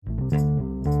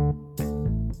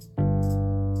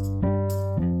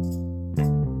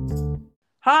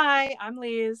Hi, I'm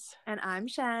Liz. And I'm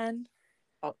Shan.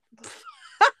 Oh.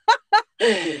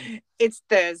 It's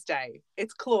Thursday.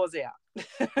 It's claws out.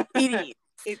 It is.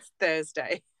 It's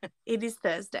Thursday. It is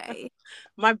Thursday.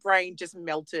 My brain just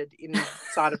melted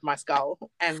inside of my skull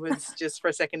and was just for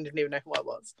a second didn't even know who I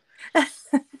was.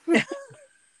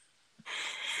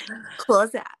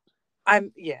 Claws out.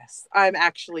 I'm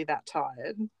actually that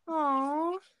tired.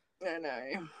 Aww. I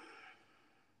know.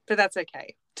 But that's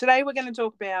okay. Today we're going to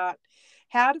talk about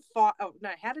how to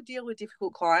deal with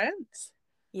difficult clients.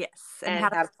 Yes. And how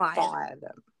to fire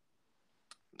them.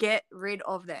 Get rid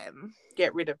of them.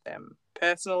 Get rid of them.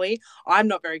 Personally, I'm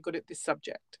not very good at this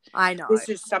subject. I know. This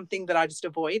is something that I just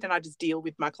avoid and I just deal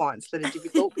with my clients that are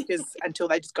difficult because until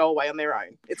they just go away on their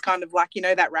own. It's kind of like,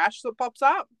 that rash that pops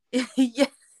up. Yeah.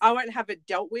 I won't have it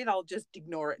dealt with. I'll just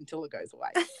ignore it until it goes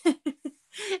away.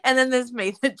 And then there's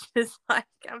me that just like,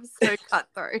 I'm so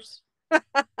cutthroat.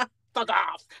 Fuck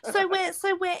off. So we're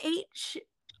each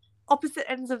opposite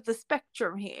ends of the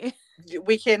spectrum here.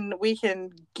 We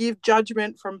can give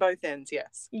judgment from both ends,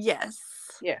 yes. Yes.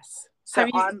 So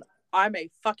I'm a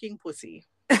fucking pussy.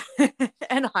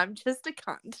 And I'm just a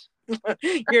cunt.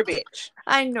 You're a bitch.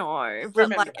 I know, but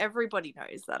remember everybody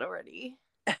knows that already.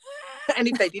 And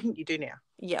if they didn't, you do now.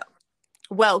 Yeah.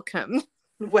 Welcome.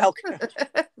 Oh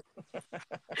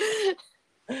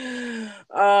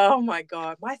my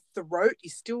God. My throat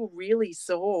is still really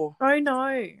sore. Oh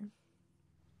no.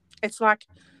 It's like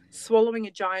swallowing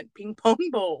a giant ping pong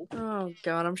ball. Oh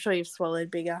God, I'm sure you've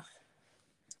swallowed bigger.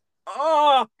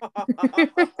 Oh,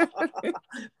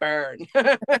 burn.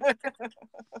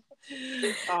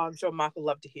 Oh, I'm sure Mark will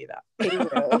love to hear that. He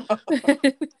will. I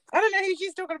don't know who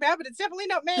she's talking about, but it's definitely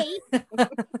not me.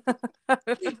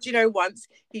 Do you know, once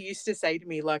he used to say to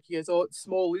me, like, he goes, oh, it's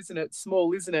small, isn't it?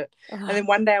 Small, isn't it? And then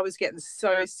one day I was getting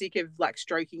so sick of, like,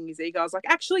 stroking his ego. I was like,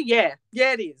 actually, yeah,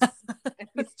 it is. And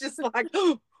he's just like,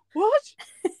 oh, what?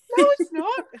 No, it's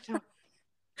not.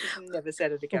 Never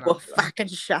said it again. Well, fucking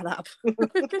shut up.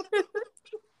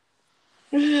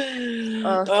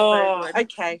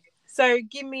 Okay. So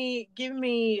give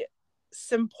me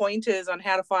some pointers on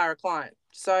how to fire a client.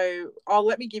 So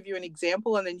let me give you an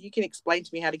example and then you can explain to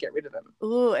me how to get rid of them.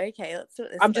 Oh, okay. Let's do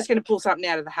it. I'm just going to pull something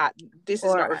out of the hat. This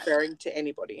is not referring to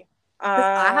anybody.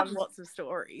 I have lots of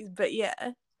stories, but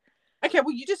yeah. Okay,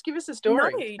 well, you just give us a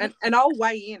story and I'll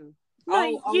weigh in.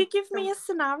 You give me a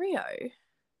scenario.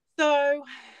 So,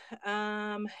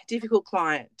 difficult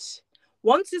client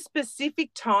wants a specific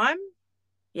time.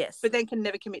 Yes. But then can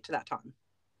never commit to that time.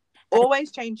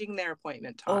 Always changing their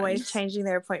appointment times. Always changing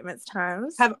their appointments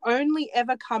times. Have only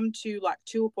ever come to like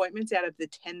 2 appointments out of the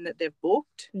 10 that they've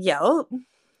booked. Yep.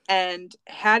 And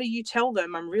how do you tell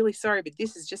them, I'm really sorry, but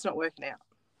this is just not working out?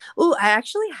 Oh, I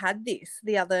actually had this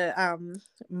the other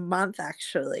month,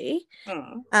 actually.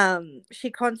 She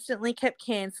constantly kept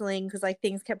cancelling because like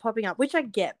things kept popping up, which I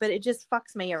get, but it just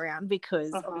fucks me around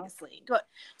because obviously.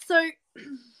 So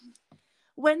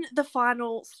when the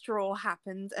final straw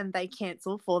happens and they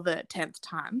cancel for the 10th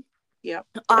time,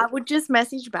 I would just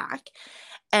message back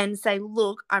and say,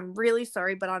 look, I'm really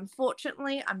sorry, but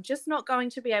unfortunately, I'm just not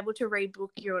going to be able to rebook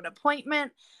you an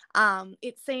appointment.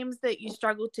 It seems that you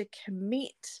struggle to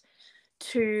commit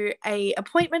to a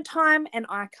appointment time and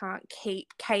I can't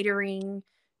keep catering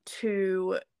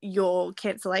to your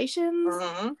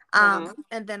cancellations.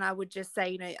 And then I would just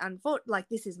say,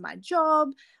 this is my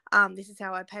job. This is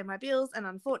how I pay my bills. And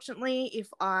unfortunately, if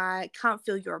I can't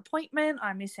fill your appointment,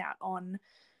 I miss out on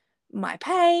my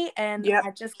pay and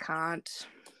I just can't.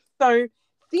 So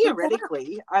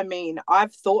theoretically, I mean,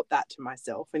 I've thought that to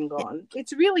myself and gone,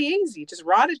 it's really easy. Just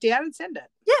write it down and send it.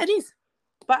 Yeah, it is.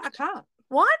 But I can't.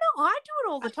 Why not? I do it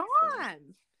all the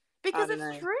time because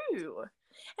it's true.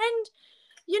 And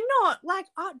you're not like,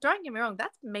 oh, don't get me wrong.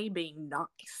 That's me being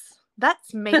nice.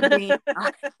 That's me being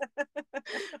nice.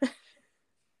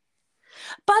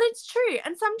 But it's true.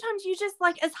 And sometimes you just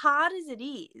like, as hard as it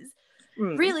is,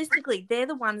 realistically, they're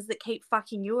the ones that keep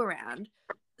fucking you around.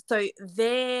 So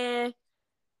they're,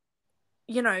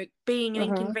 being an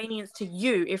inconvenience to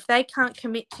you. If they can't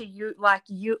commit to you,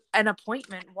 an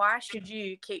appointment, why should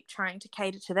you keep trying to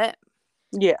cater to them?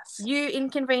 Yes. You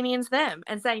inconvenience them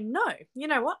and say, no, you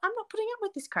know what? I'm not putting up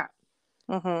with this crap.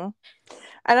 And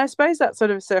I suppose that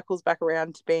sort of circles back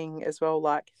around to being as well,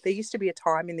 like there used to be a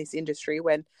time in this industry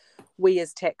when we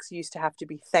as techs used to have to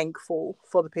be thankful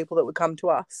for the people that would come to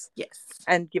us. Yes.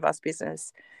 And give us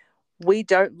business. We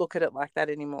don't look at it like that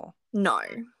anymore. No.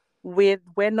 We're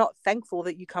not thankful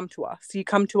that you come to us. You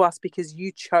come to us because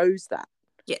you chose that.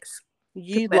 Yes.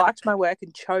 You liked my work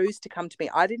and chose to come to me.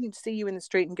 I didn't see you in the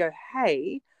street and go,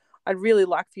 hey, I'd really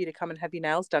like for you to come and have your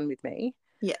nails done with me.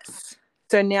 Yes.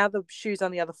 So now the shoe's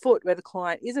on the other foot where the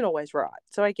client isn't always right.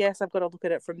 So I guess I've got to look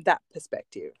at it from that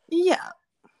perspective. Yeah.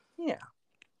 Yeah.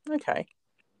 Okay.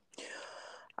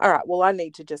 All right. Well, I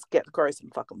need to just grow some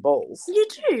fucking balls. You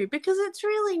do, because it's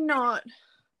really not.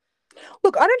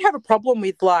 Look, I don't have a problem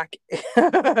with like,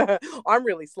 I'm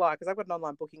really sly because I've got an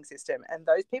online booking system, and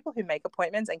those people who make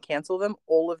appointments and cancel them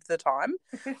all of the time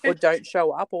or don't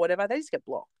show up or whatever, they just get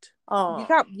blocked. Oh.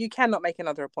 You cannot make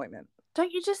another appointment.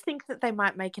 Don't you just think that they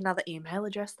might make another email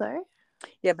address though?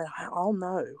 Yeah, but I'll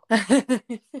know.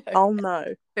 I'll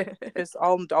know. Because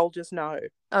I'll just know.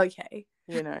 Okay.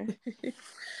 You know.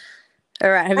 All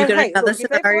right. Have you got another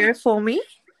scenario for me?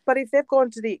 But if they've gone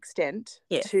to the extent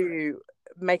to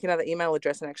make another email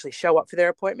address and actually show up for their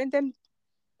appointment, then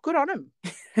good on them.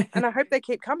 And I hope they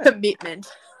keep coming. Commitment.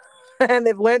 And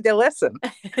they've learned their lesson.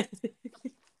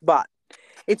 But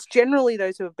it's generally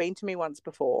those who have been to me once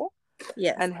before.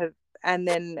 Yes. And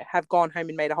then have gone home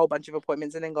and made a whole bunch of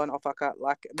appointments and then gone, oh, fuck,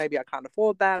 like maybe I can't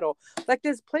afford that. Or like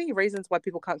there's plenty of reasons why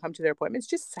people can't come to their appointments.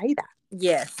 Just say that.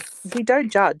 Yes. We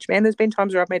don't judge, man. There's been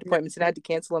times where I've made appointments and had to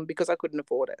cancel them because I couldn't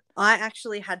afford it. I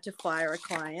actually had to fire a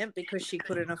client because she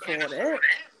couldn't afford it.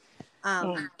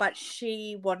 But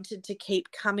she wanted to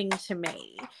keep coming to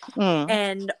me.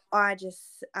 And I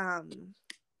just,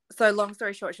 so long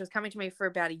story short, she was coming to me for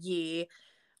about a year.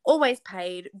 Always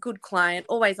paid, good client,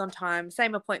 always on time,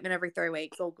 same appointment every 3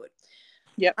 weeks, all good.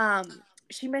 Yep.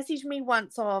 She messaged me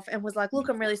once off and was like, look,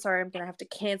 I'm really sorry, I'm going to have to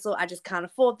cancel. I just can't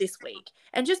afford this week.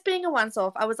 And just being a once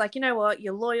off, I was like, you know what?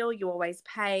 You're loyal. You always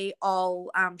pay.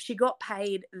 She got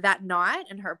paid that night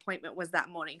and her appointment was that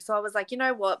morning. So I was like, you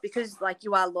know what? Because like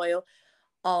you are loyal,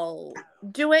 I'll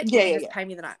do it. You just pay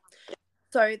me the night.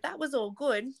 So that was all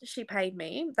good. She paid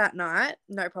me that night,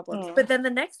 no problems. But then the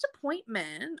next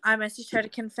appointment, I messaged her to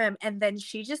confirm, and then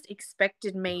she just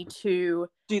expected me to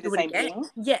do the same thing.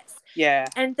 Yes. Yeah.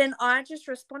 And then I just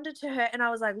responded to her, and I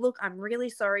was like, "Look, I'm really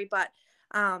sorry, but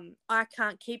I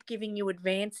can't keep giving you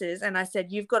advances." And I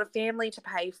said, "You've got a family to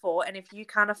pay for, and if you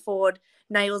can't afford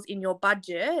nails in your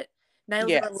budget, nails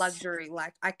are a luxury.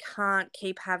 Like I can't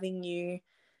keep having you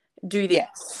do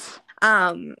this."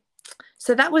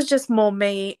 So that was just more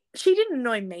me. She didn't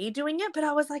annoy me doing it, but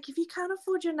I was like, if you can't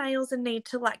afford your nails and need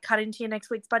to like cut into your next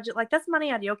week's budget, like that's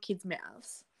money out of your kids'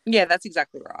 mouths. Yeah, that's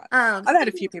exactly right. I've had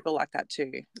a few people like that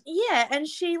too. Yeah, and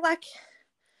she like,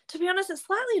 to be honest, it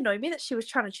slightly annoyed me that she was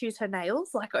trying to choose her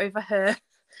nails like over her.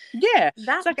 Yeah,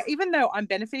 it's like even though I'm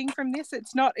benefiting from this,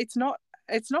 it's not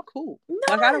cool. No.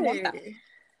 Like I don't want that.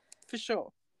 For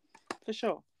sure.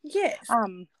 Yes.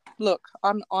 Look,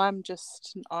 I'm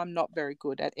not very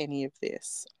good at any of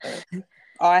this.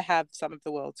 I have some of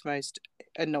the world's most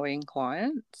annoying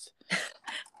clients.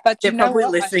 But they're probably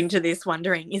listening to this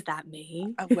wondering, is that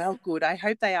me? Well, good. I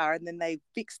hope they are, and then they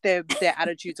fix their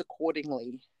attitudes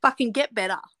accordingly. Fucking get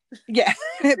better. Yeah,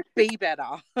 be better.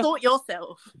 Sort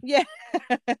yourself. Yeah,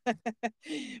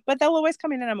 but they'll always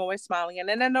come in, and I'm always smiling. And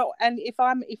if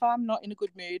I'm not in a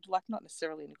good mood, like not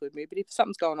necessarily in a good mood, but if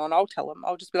something's going on, I'll tell them.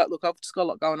 I'll just be like, look, I've just got a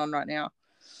lot going on right now.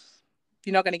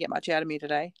 You're not going to get much out of me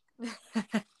today.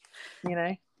 You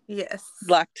know. Yes.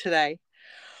 Like today.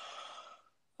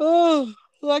 Oh,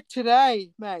 like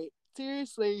today, mate.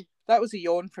 Seriously. That was a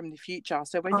yawn from the future.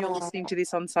 So when you're listening to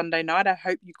this on Sunday night, I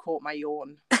hope you caught my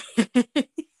yawn.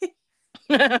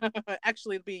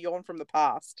 Actually, it'd be a yawn from the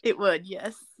past. It would,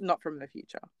 yes. Not from the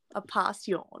future. A past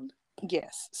yawn.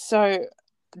 Yes. So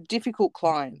difficult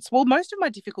clients. Well, most of my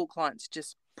difficult clients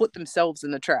just put themselves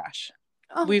in the trash.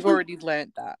 We've already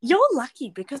learnt that. You're lucky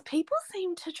because people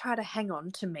seem to try to hang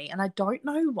on to me and I don't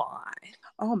know why.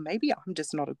 Oh, maybe I'm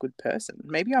just not a good person.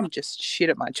 Maybe I'm just shit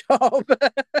at my job.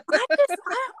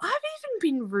 I've even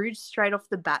been rude straight off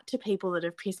the bat to people that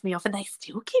have pissed me off and they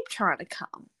still keep trying to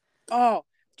come. Oh,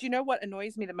 do you know what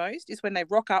annoys me the most is when they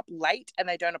rock up late and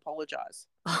they don't apologise.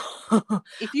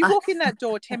 If you walk in that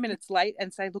door 10 minutes late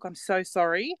and say, look, I'm so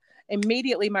sorry,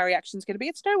 immediately my reaction is going to be,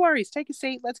 it's no worries, take a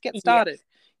seat, let's get started. Yeah.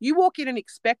 You walk in and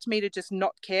expect me to just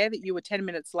not care that you were 10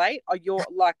 minutes late, or you're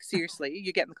like, seriously,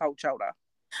 you're getting the cold shoulder.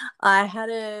 I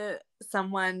had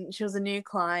someone, she was a new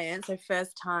client, so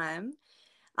first time,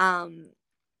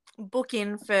 book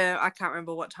in for, I can't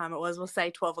remember what time it was, we'll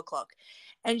say 12 o'clock.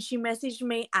 And she messaged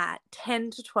me at 10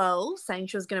 to 12 saying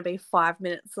she was going to be 5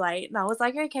 minutes late. And I was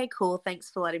like, okay, cool. Thanks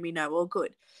for letting me know. All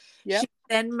good. Yep. She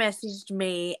then messaged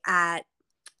me at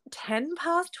 10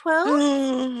 past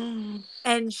 12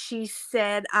 and she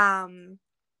said, I'm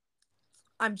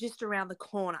just around the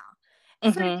corner.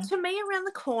 Mm-hmm. So to me, around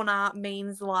the corner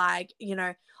means like, you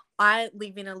know, I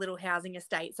live in a little housing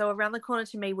estate. So around the corner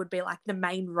to me would be like the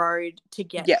main road to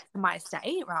get to my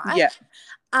estate, right? Yeah.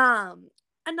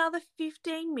 Another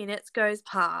 15 minutes goes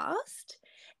past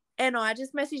and I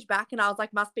just messaged back and I was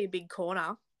like, must be a big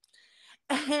corner.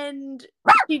 And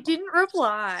she didn't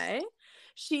reply.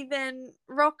 She then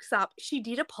rocks up. She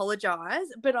did apologize,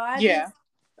 but I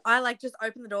like just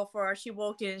opened the door for her. She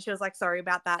walked in and she was like, sorry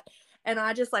about that. And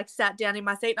I just like sat down in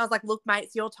my seat and I was like, look, mate,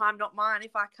 it's your time, not mine.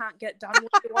 If I can't get done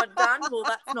what you want done, well,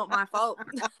 that's not my fault.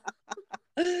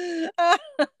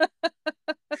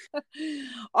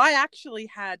 I actually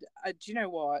had, do you know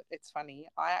what? It's funny.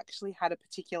 I actually had a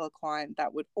particular client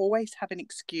that would always have an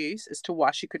excuse as to why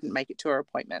she couldn't make it to her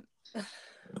appointment. It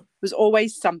was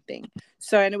always something.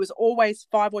 So, and it was always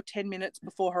 5 or 10 minutes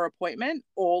before her appointment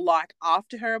or like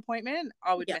after her appointment.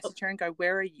 I would message her and go,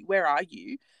 where are you? Where are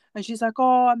you? And she's like,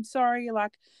 oh, I'm sorry.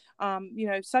 Like,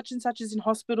 such and such is in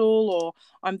hospital, or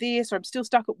I'm this, or I'm still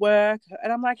stuck at work.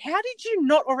 And I'm like, how did you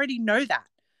not already know that?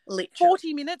 Literally.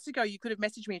 40 minutes ago, you could have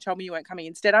messaged me and told me you weren't coming.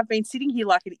 Instead, I've been sitting here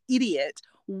like an idiot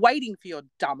waiting for your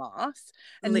dumb ass.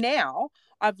 And now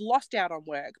I've lost out on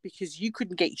work because you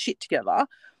couldn't get your shit together.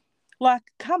 Like,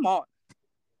 come on.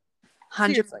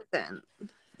 100%.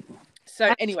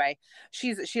 So anyway,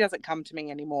 she doesn't come to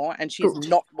me anymore, and she's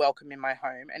not welcome in my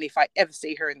home. And if I ever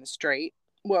see her in the street,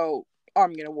 well,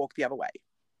 I'm going to walk the other way.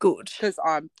 Good. Because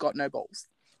I've got no balls.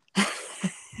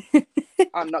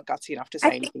 I'm not gutsy enough to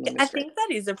say anything in the street. I think that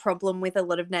is a problem with a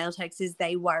lot of nail techs is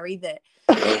they worry that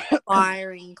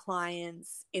firing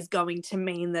clients is going to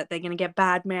mean that they're going to get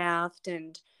bad-mouthed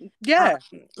and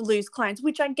lose clients,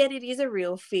 which I get it is a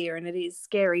real fear and it is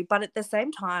scary. But at the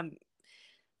same time,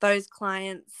 those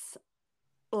clients,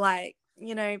 like,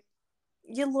 you know,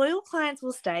 your loyal clients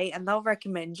will stay and they'll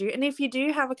recommend you. And if you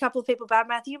do have a couple of people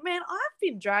badmouth you, man, I've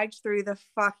been dragged through the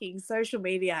fucking social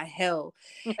media hell.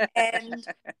 And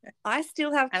I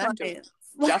still have clients.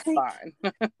 Just fine.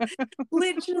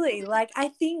 Literally. Like, I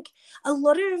think a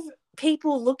lot of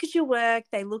people look at your work,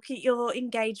 they look at your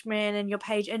engagement and your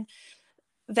page, and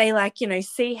they, like, you know,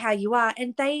 see how you are,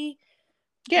 and they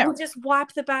will just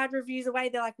wipe the bad reviews away.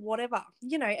 They're like, whatever.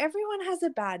 You know, everyone has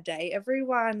a bad day.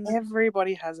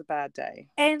 Everybody has a bad day.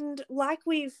 And like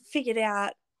we've figured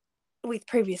out with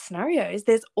previous scenarios,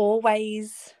 there's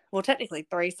always, well, technically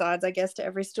 3 sides, I guess, to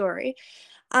every story.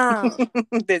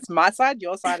 There's my side,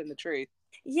 your side, and the truth.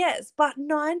 Yes, but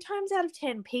 9 times out of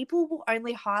 10, people will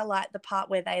only highlight the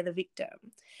part where they're the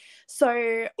victim.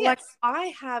 So, like,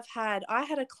 I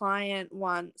had a client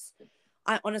once.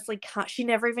 I honestly can't. She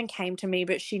never even came to me,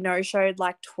 but she no-showed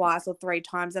like 2 or 3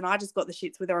 times, and I just got the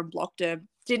shits with her and blocked her.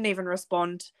 Didn't even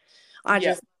respond. I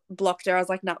just blocked her. I was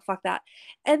like, no, fuck that.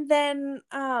 And then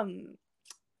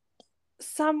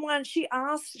she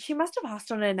must have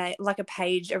asked on a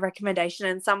page, a recommendation,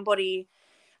 and somebody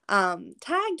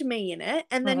tagged me in it,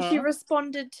 and then she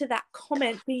responded to that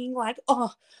comment being like,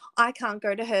 oh, I can't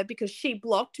go to her because she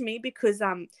blocked me because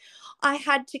I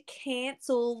had to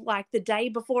cancel like the day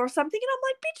before or something. And I'm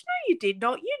like, bitch, no you did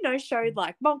not. You know, showed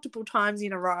like multiple times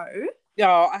in a row.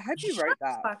 Oh, I hope you wrote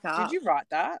that. Did you write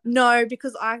that? No,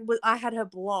 because I had her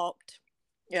blocked.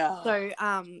 Yeah. So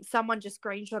someone just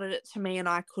screenshotted it to me and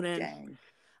I couldn't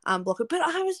block it. But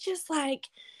I was just like,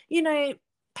 you know,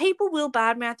 people will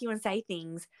badmouth you and say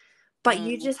things, but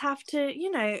you just have to, you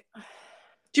know.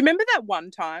 Do you remember that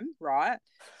one time, right,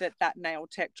 that nail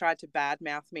tech tried to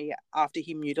badmouth me after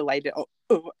he mutilated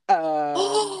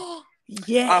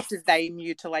after they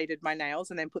mutilated my nails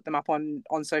and then put them up on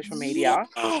social media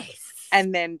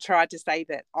and then tried to say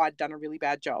that I'd done a really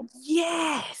bad job?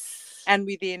 Yes. And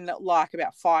within like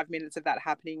about 5 minutes of that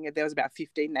happening, there was about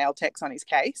 15 nail techs on his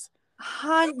case.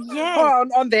 Yes.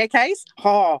 On their case.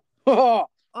 But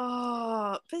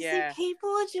see, people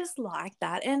are just like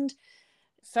that. And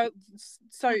so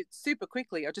super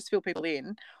quickly, I'll just fill people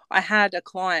in. I had a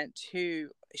client who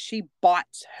she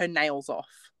bites her nails off.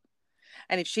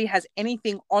 And if she has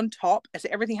anything on top, so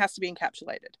everything has to be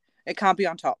encapsulated. It can't be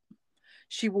on top.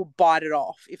 She will bite it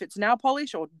off. If it's nail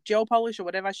polish or gel polish or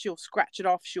whatever, she'll scratch it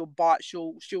off. She'll bite.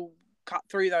 She'll cut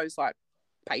through those like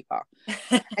paper.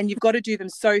 And you've got to do them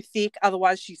so thick,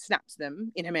 otherwise she snaps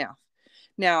them in her mouth.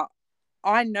 Now,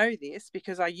 I know this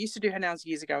because I used to do her nails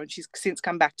years ago, and she's since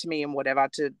come back to me and whatever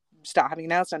to start having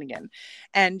nails done again.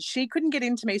 And she couldn't get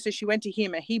into me, so she went to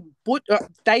him, and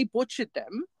they butchered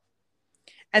them,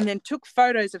 and then took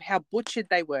photos of how butchered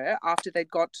they were after they'd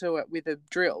got to it with a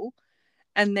drill,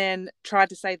 and then tried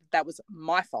to say that was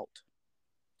my fault,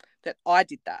 that I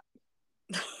did that.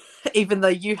 Even though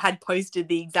you had posted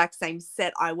the exact same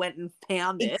set, I went and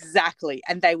found it. Exactly.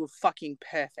 And they were fucking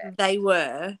perfect. They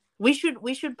were. We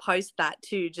should post that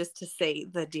too, just to see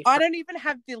the difference. I don't even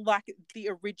have the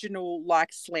original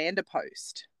slander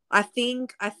post. I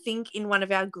think in one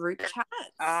of our group chats.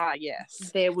 Ah,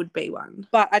 yes. There would be one.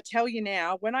 But I tell you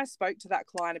now, when I spoke to that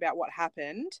client about what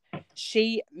happened,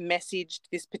 she messaged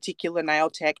this particular nail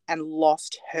tech and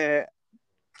lost her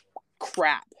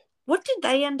crap. What did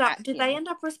they end up? Did they end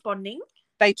up responding?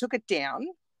 They took it down.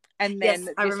 And then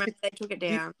yes, I remember they took it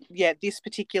down. This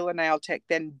particular nail tech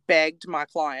then begged my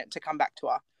client to come back to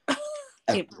her.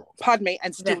 Pardon me,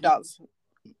 and still does.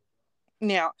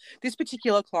 Now, this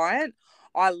particular client,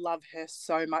 I love her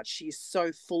so much. She's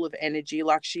so full of energy.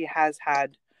 Like, she has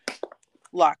had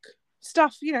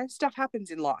stuff, stuff happens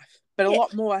in life. But a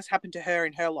lot more has happened to her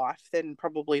in her life than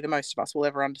probably the most of us will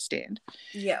ever understand.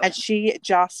 Yeah. And she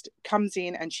just comes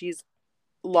in and she's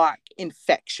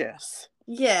infectious.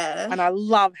 Yeah. And I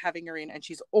love having her in, and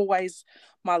she's always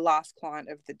my last client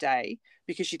of the day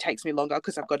because she takes me longer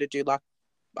because I've got to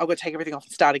take everything off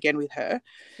and start again with her.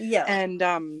 Yeah. And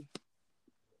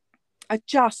I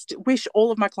just wish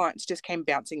all of my clients just came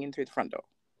bouncing in through the front door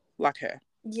like her.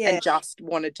 Yeah. And just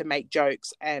wanted to make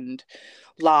jokes and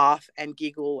laugh and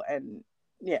giggle and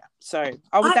so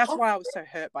that's why I was so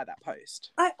hurt by that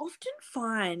post. I often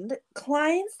find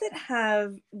clients that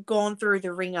have gone through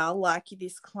the ringer, like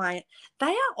this client, they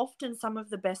are often some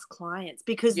of the best clients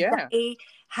because they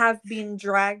have been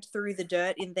dragged through the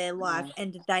dirt in their life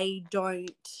and they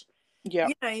don't,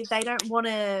 they don't want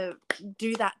to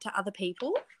do that to other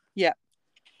people. Yeah.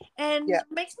 And it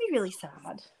makes me really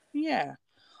sad. Yeah.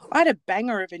 I had a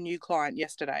banger of a new client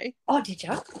yesterday. Oh, did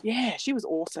you? Yeah, she was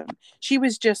awesome. She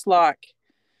was just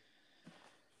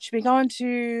she'd been going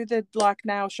to the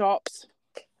nail shops.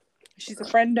 She's a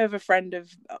friend of a friend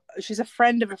of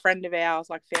ours,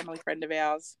 family friend of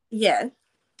ours. Yeah.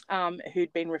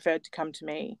 Who'd been referred to come to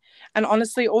me. And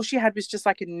honestly, all she had was just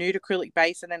a nude acrylic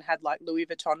base and then had Louis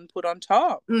Vuitton put on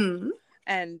top. Mm.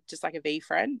 And just a V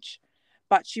French.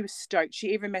 But she was stoked.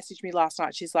 She even messaged me last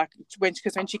night. She's when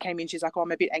she came in, she's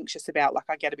I'm a bit anxious about,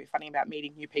 I get a bit funny about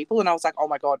meeting new people. And I was oh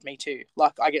my God, me too.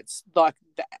 I get, the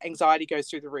anxiety goes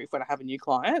through the roof when I have a new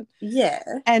client. Yeah.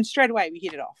 And straight away we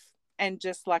hit it off. And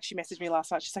just she messaged me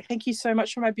last night. She's thank you so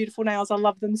much for my beautiful nails. I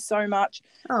love them so much.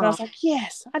 Oh. And I was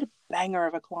yes, I had a banger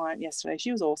of a client yesterday.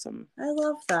 She was awesome. I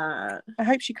love that. I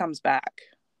hope she comes back.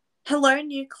 Hello,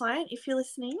 new client, if you're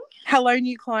listening. Hello,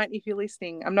 new client, if you're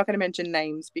listening. I'm not going to mention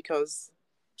names because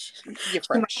you're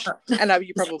fresh and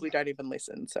you probably don't even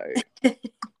listen, so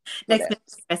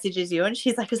next message is you and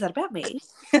she's is that about me?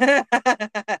 Were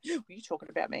you talking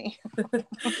about me?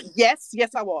 yes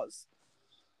I was.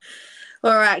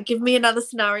 All right, give me another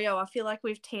scenario. I feel like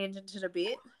we've tangented a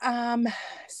bit.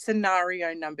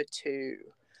 Scenario number 2.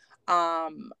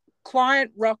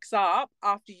 Client rocks up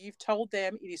after you've told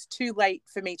them it is too late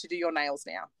for me to do your nails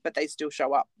now, but they still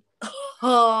show up.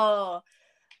 Oh,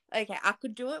 okay, I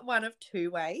could do it one of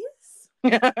 2 ways.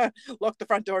 Lock the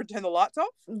front door and turn the lights off?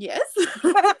 Yes.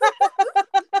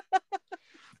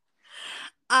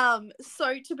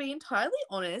 So to be entirely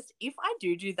honest, if I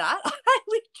do that, I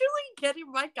literally get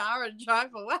in my car and drive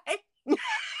away.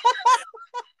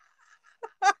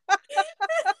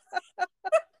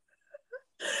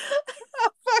 Oh,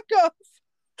 fuck off.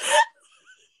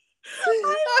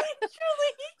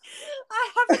 I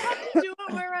haven't had to do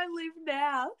it where I live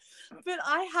now, but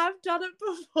I have done it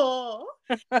before.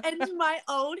 And my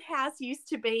old house used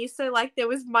to be there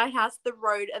was my house, the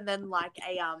road, and then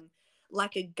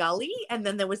a gully, and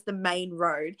then there was the main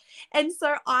road. And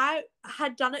so I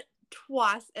had done it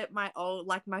twice at my old,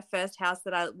 my first house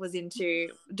that I was into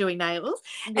doing nails.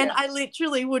 Yeah. And I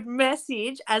literally would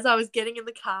message as I was getting in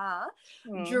the car,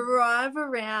 drive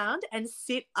around and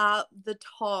sit up the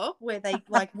top where they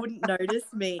wouldn't notice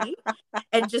me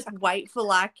and just wait for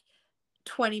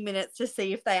 20 minutes to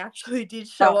see if they actually did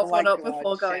show up or not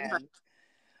before going home.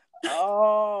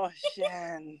 Oh,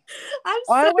 Shan.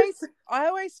 I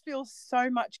always feel so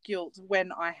much guilt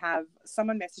when I have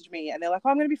someone message me and they're I'm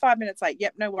going to be 5 minutes late.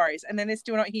 Yep, no worries. And then they're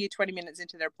still not here 20 minutes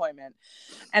into their appointment.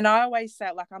 And I always say,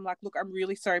 look, I'm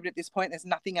really sorry, but at this point, there's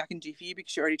nothing I can do for you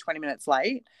because you're already 20 minutes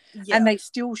late. Yeah. And they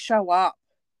still show up.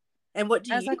 And what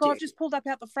do you do? I've just pulled up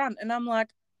out the front. And I'm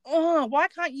oh, why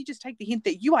can't you just take the hint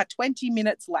that you are 20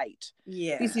 minutes late?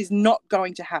 Yeah. This is not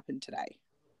going to happen today.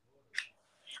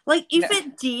 If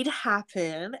it did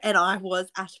happen and I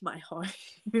was at my home.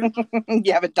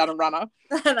 You haven't done a runner.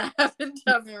 And I haven't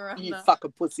done a runner. You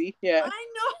fucking pussy. Yeah. I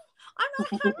know.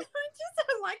 I'm just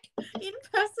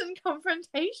in-person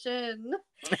confrontation.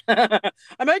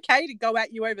 I'm okay to go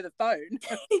at you over the phone.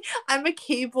 I'm a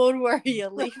keyboard warrior.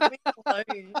 Leave me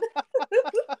alone.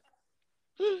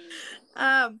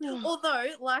 Although,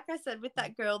 like I said, with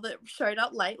that girl that showed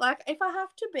up late, like if I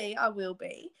have to be, I will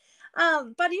be.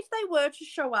 But if they were to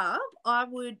show up, I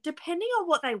would, depending on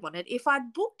what they wanted, if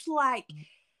I'd booked like,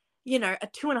 you know, a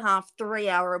 2.5, 3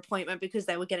 hour appointment because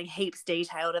they were getting heaps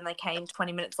detailed and they came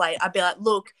 20 minutes late, I'd be like,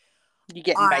 look, You're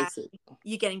getting basic.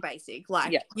 You're getting basic.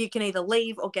 Like, Yep. you can either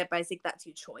leave or get basic. That's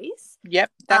your choice.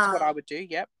 Yep. That's what I would do.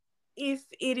 Yep. If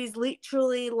it is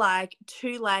literally like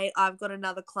too late, I've got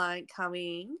another client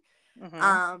coming.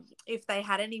 If they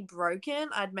had any broken,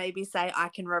 I'd maybe say I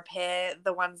can repair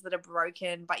the ones that are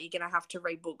broken, but you're going to have to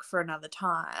rebook for another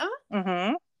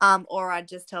time. Or I'd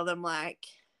just tell them like,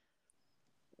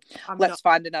 let's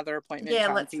find another appointment. Yeah,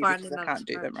 let's find another. I can't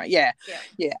do them right. Yeah.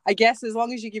 I guess as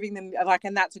long as you're giving them like,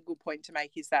 and that's a good point to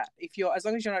make, is that if you're, as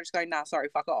long as you're not just going, nah, sorry,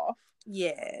 fuck off.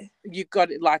 Yeah. You've got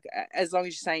it, like, as long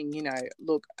as you're saying, you know,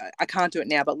 look, I can't do it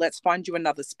now, but let's find you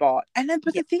another spot. And then,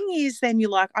 but the thing is, then you're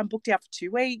like, I'm booked out for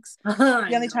 2 weeks. The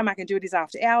only time I can do it is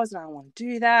after hours, and I don't want to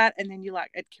do that. And then you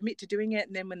like commit to doing it,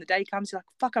 and then when the day comes, you're like,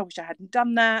 fuck, I wish I hadn't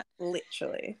done that.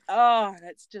 Literally. Oh,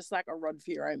 that's just like a rod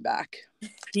for your own back.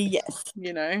 Yes.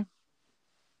 You know,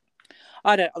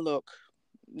 I don't look.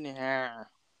 Nah,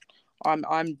 I'm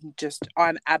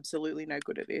absolutely no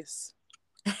good at this.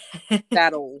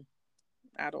 At all.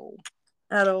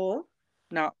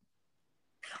 No.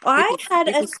 I had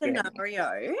a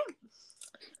scenario.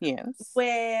 Yes.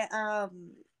 Where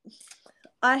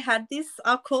I had this,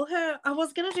 I'll call her, I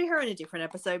was going to do her in a different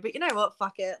episode, but you know what?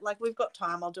 Fuck it. Like, we've got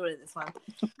time. I'll do it in this one.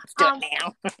 Let's do it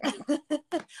now.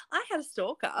 I had a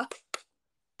stalker.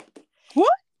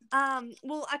 What?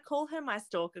 Well, I call her my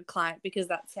stalker client because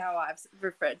that's how I've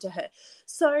referred to her.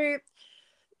 So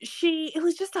it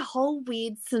was just a whole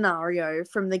weird scenario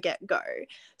from the get-go.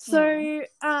 So,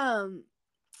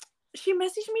 she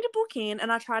messaged me to book in,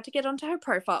 and I tried to get onto her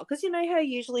profile because, you know, her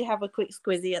usually have a quick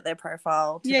squizzy at their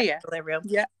profile to make sure they're real.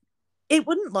 Yeah. It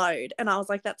wouldn't load, and I was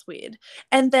like, that's weird.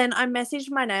 And then I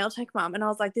messaged my nail tech mum, and I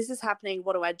was like, this is happening.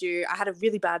 What do I do? I had a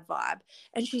really bad vibe.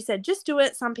 And she said, just do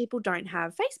it. Some people don't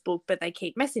have Facebook, but they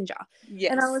keep Messenger.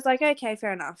 Yes. And I was like, okay,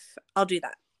 fair enough. I'll do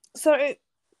that. So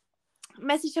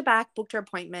messaged her back, booked her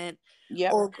appointment.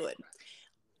 Yeah. All good.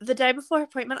 The day before her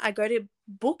appointment, I go to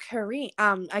book her in.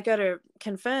 I go to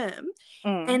confirm,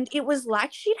 and it was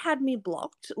like she'd had me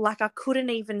blocked. Like, I couldn't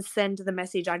even send the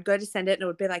message. I'd go to send it, and it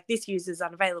would be like, this user's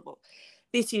unavailable.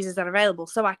 This user's unavailable.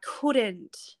 So I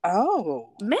couldn't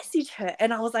message her,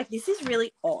 and I was like, this is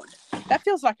really odd. That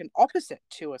feels like an opposite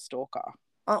to a stalker.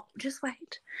 Oh, just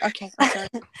wait. Okay.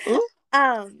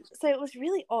 So it was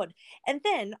really odd. And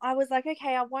then I was like,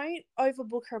 okay, I won't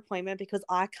overbook her appointment because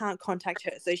I can't contact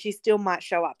her. So she still might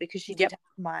show up because she did have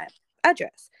my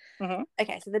address.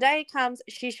 Okay, so the day comes,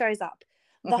 she shows up.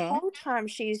 The whole time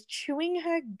she's chewing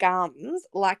her gums,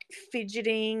 like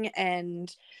fidgeting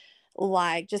and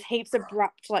like just heaps of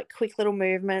abrupt, like quick little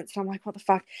movements. And I'm like, what the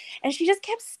fuck? And she just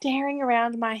kept staring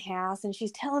around my house, and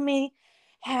she's telling me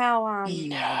how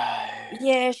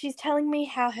she's telling me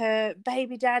how her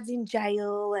baby dad's in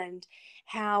jail and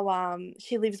how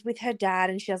she lives with her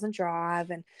dad and she doesn't drive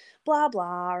and blah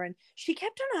blah. And she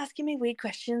kept on asking me weird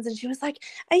questions, and she was like,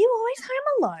 are you always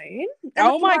home alone? And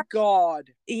oh my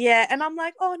god. Yeah. And I'm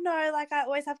like, oh no, like I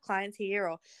always have clients here,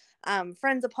 or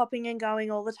friends are popping and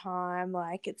going all the time.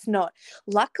 Like, it's not.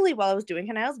 Luckily, while I was doing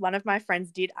her nails, one of my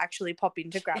friends did actually pop in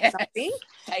to grab something.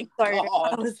 Thank God.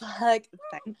 I was like,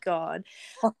 thank God.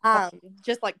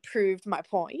 Just like proved my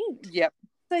point. Yep.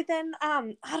 So then,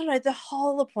 I don't know, the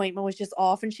whole appointment was just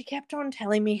off, and she kept on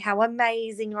telling me how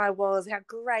amazing I was, how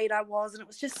great I was, and it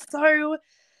was just so,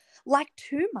 like,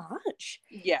 too much.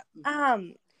 Yeah.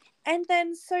 And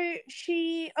then so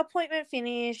appointment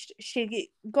finished, she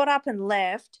got up and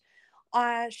left.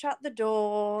 I shut the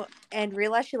door and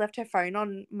realized she left her phone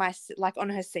on on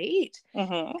her seat.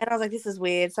 And I was like, this is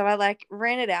weird. So I like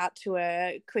ran it out to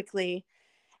her quickly,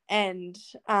 and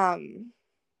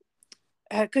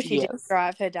because she didn't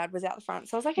drive, her dad was out the front.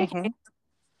 So I was like, okay.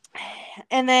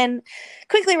 And then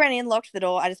quickly ran in, locked the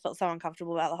door. I just felt so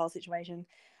uncomfortable about the whole situation.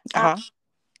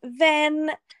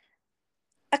 Then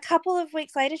a couple of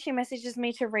weeks later, she messages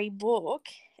me to rebook,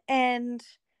 and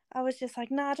I was just like,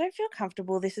 I don't feel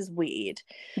comfortable. This is weird.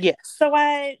 Yes. So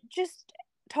I just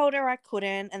told her I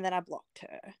couldn't, and then I blocked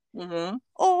her.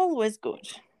 All was good.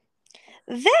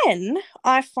 Then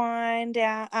I find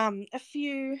out a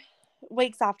few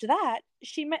weeks after that,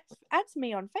 she adds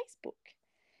me on Facebook.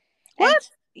 What?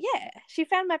 She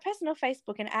found my personal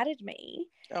Facebook and added me,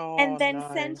 and then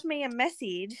sent me a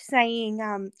message saying,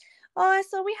 I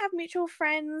saw we have mutual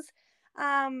friends.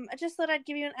 I just thought I'd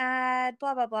give you an ad,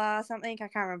 blah, blah, blah, something. I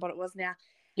can't remember what it was now.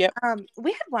 Yep.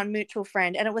 We had one mutual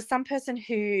friend, and it was some person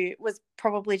who was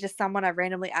probably just someone I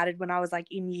randomly added when I was like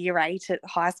in year 8 at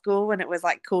high school, when it was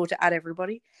like cool to add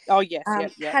everybody. Oh, yes.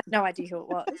 Yep. Had no idea who it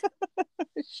was.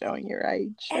 Showing your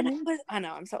age. And it was, I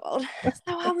know, I'm so old. So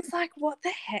I was like, what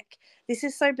the heck? This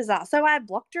is so bizarre. So I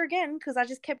blocked her again because I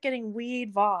just kept getting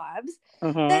weird vibes.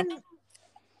 Then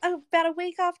about a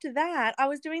week after that, I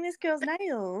was doing this girl's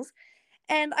nails,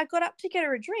 and I got up to get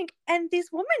her a drink, and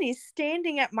this woman is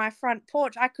standing at my front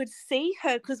porch. I could see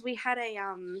her because we had a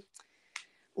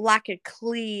like a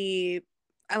clear,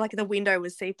 like the window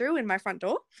was see-through in my front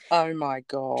door. Oh my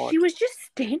God. She was just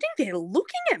standing there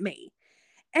looking at me.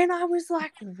 And I was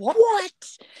like,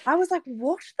 what? I was like,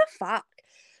 what the fuck?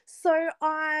 So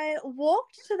I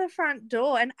walked to the front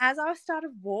door, and as I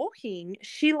started walking,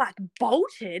 she like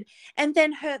bolted, and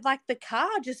then her, like, the car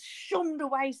just shommed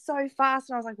away so fast.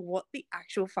 And I was like, what the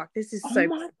actual fuck? This is so. Oh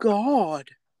my God.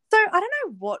 So I don't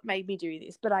know what made me do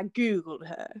this, but I Googled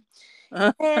her.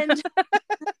 And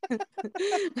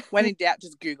when in doubt,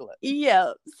 just Google it.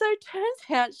 Yeah. So it turns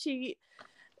out she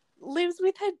lives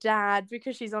with her dad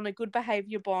because she's on a good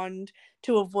behavior bond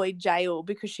to avoid jail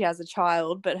because she has a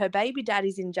child, but her baby dad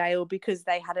is in jail because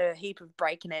they had a heap of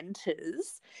break and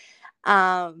enters.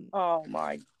 Oh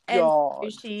my God.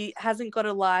 And she hasn't got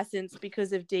a license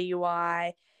because of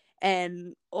DUI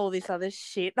and all this other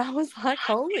shit. I was like,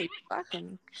 holy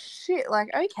fucking shit. Like,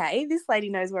 okay, this lady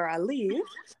knows where I live.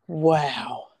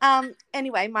 Wow.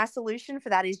 Anyway, my solution for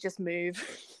that is just move.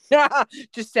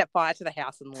 Just set fire to the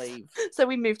house and leave. So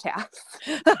we moved house.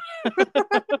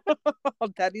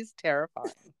 That is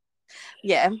terrifying.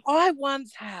 Yeah. I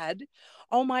once had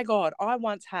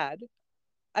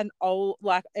an old,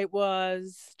 like, it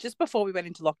was just before we went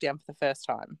into lockdown for the first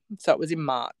time. So it was in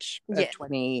March of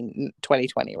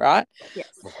 2020, right? Yes.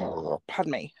 Oh,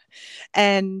 pardon me.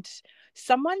 And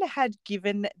someone had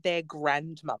given their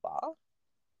grandmother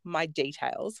my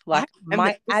details, like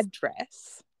my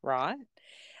address, right?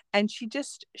 And she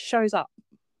just shows up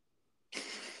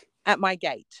at my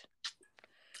gate,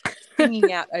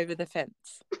 singing out over the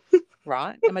fence,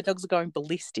 right? And my dogs are going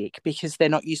ballistic because they're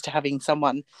not used to having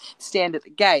someone stand at the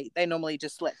gate. They normally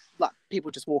just let, like,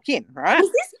 people just walk in, right?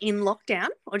 Was this in lockdown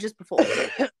or just before?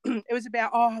 It was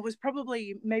about, it was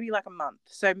probably maybe like a month.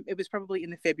 So it was probably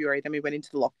in the February. Then we went into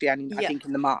the lockdown, I think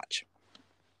in the March.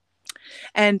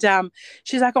 And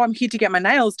she's like, I'm here to get my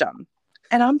nails done.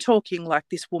 And I'm talking like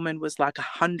this woman was like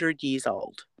 100 years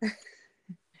old.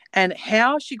 And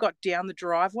how she got down the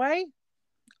driveway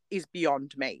is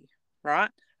beyond me, right?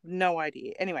 No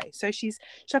idea. Anyway, so she's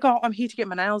like, I'm here to get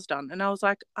my nails done. And I was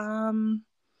like,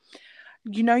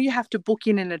 you have to book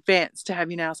in advance to have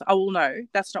your nails. Oh, well, no,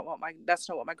 that's not what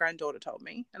my granddaughter told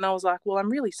me. And I was like, well, I'm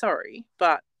really sorry,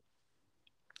 but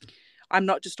I'm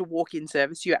not just a walk-in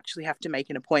service. You actually have to make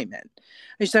an appointment.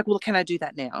 And she's like, well, can I do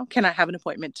that now? Can I have an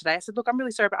appointment today? I said, look, I'm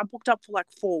really sorry, but I'm booked up for like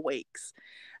 4 weeks.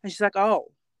 And she's like,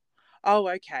 oh,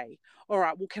 okay. All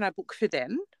right. Well, can I book for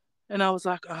then? And I was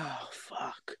like, oh,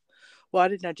 fuck. Why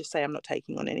didn't I just say I'm not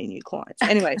taking on any new clients?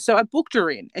 Anyway, so I booked her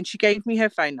in and she gave me her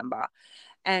phone number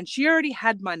and she already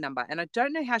had my number. And I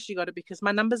don't know how she got it because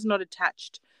my number's not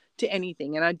attached to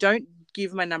anything. And I don't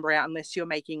give my number out unless you're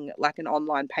making like an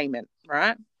online payment,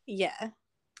 right? Yeah.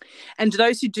 And to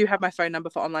those who do have my phone number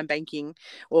for online banking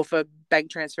or for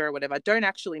bank transfer or whatever, don't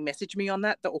actually message me on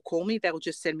that or call me. They'll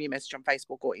just send me a message on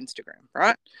Facebook or Instagram,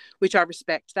 right? Which I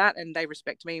respect that and they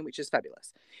respect me, which is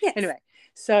fabulous. Yes. Anyway,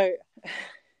 so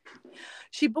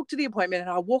she booked the appointment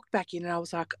and I walked back in and I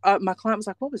was like, my client was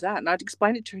like, what was that? And I'd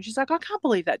explained it to her and she's like, I can't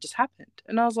believe that just happened.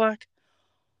 And I was like,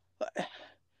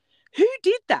 who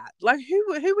did that? Like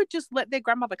who would just let their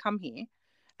grandmother come here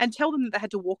and tell them that they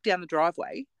had to walk down the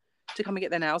driveway to come and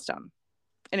get their nails done?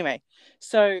 Anyway,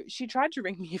 so she tried to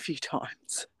ring me a few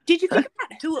times. Did you figure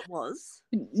out who it was?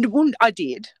 Well, I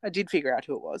did figure out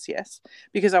who it was, yes,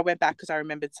 because I went back because I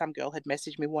remembered some girl had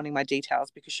messaged me wanting my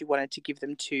details because she wanted to give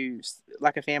them to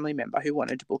like a family member who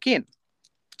wanted to book in.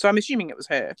 So I'm assuming it was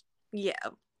her. Yeah.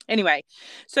 Anyway,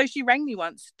 so she rang me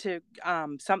once to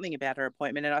something about her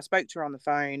appointment and I spoke to her on the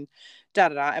phone,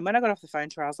 and when I got off the phone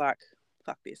to her, I was like,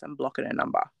 fuck this, I'm blocking her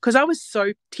number. Because I was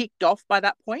so ticked off by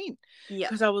that point. Yeah.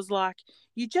 Because I was like,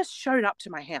 you just showed up to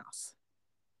my house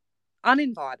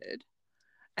uninvited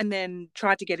and then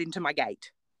tried to get into my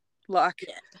gate. Like,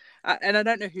 and I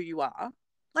don't know who you are.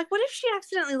 Like, what if she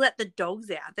accidentally let the dogs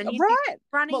out? Then you'd right. be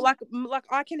running. But like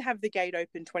I can have the gate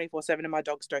open 24/7 and my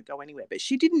dogs don't go anywhere. But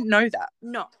she didn't know that.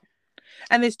 No.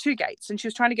 And there's 2 gates and she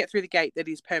was trying to get through the gate that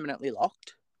is permanently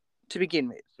locked to begin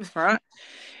with. Right.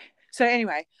 So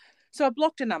anyway, So I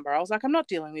blocked a number. I was like, I'm not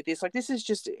dealing with this. Like, this is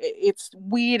just, it's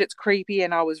weird. It's creepy.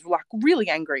 And I was like really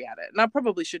angry at it. And I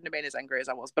probably shouldn't have been as angry as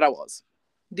I was, but I was.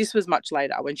 This was much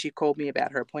later when she called me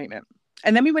about her appointment.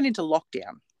 And then we went into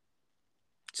lockdown.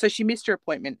 So she missed her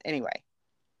appointment anyway.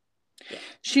 Yeah.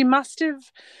 She must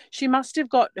have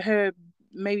got her,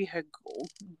 maybe her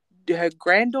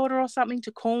granddaughter or something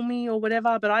to call me or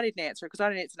whatever, but I didn't answer because I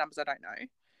don't answer numbers I don't know,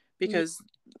 because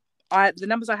the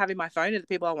numbers I have in my phone are the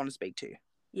people I want to speak to.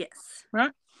 Yes.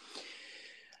 Right?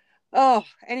 Oh,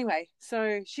 anyway,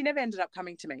 so she never ended up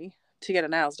coming to me to get her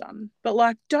nails done. But,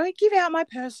 like, don't give out my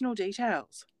personal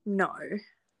details. No.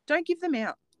 Don't give them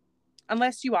out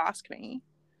unless you ask me.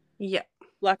 Yeah.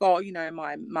 Like, oh, you know,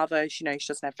 my mother, she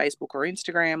doesn't have Facebook or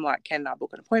Instagram. Like, can I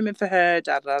book an appointment for her?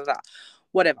 Da, da, da, da.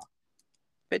 Whatever.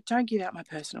 But don't give out my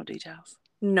personal details.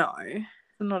 No. It's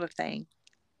not a thing.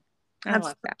 I don't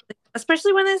like that.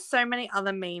 Especially when there's so many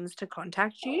other means to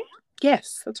contact you.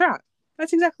 Yes, that's right.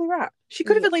 That's exactly right. She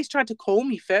could have at least tried to call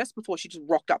me first before she just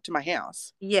rocked up to my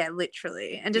house. Yeah,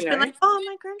 literally. And just been like, oh,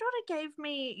 my granddaughter gave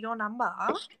me your number.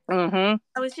 Mm-hmm.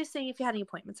 I was just seeing if you had any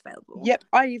appointments available. Yep.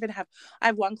 I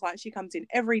have one client. She comes in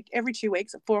every 2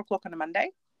 weeks at 4:00 on a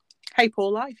Monday. Hey,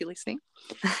 Paula, if you're listening.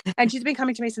 And she's been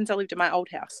coming to me since I lived at my old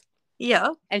house. Yeah.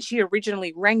 And she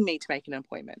originally rang me to make an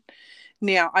appointment.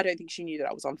 Now, I don't think she knew that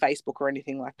I was on Facebook or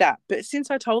anything like that. But since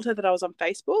I told her that I was on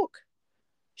Facebook,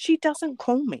 she doesn't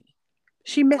call me.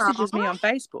 She messages me on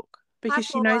Facebook because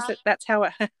she knows that that's how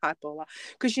hi, Paula.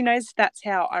 Because she knows that's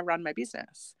how I run my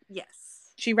business.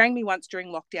 Yes. She rang me once during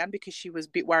lockdown because she was a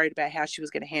bit worried about how she was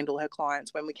going to handle her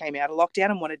clients when we came out of lockdown,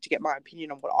 and wanted to get my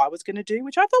opinion on what I was going to do,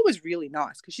 which I thought was really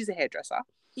nice because she's a hairdresser.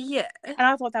 Yeah. And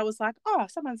I thought that was like, oh,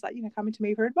 someone's like, coming to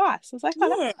me for advice. I was like,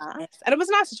 oh, that's nice. And it was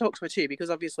nice to talk to her too, because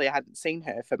obviously I hadn't seen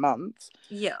her for months.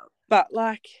 Yeah. But,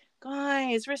 like,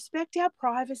 guys, respect our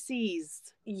privacies.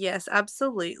 Yes,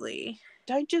 absolutely.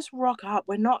 Don't just rock up.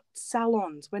 We're not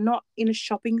salons. We're not in a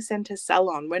shopping centre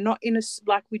salon. We're not in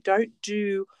we don't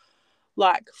do,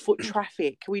 like, foot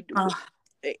traffic.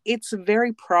 It's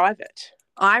very private.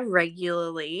 I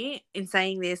regularly, in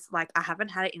saying this, like, I haven't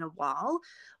had it in a while,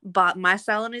 but my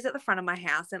salon is at the front of my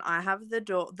house and I have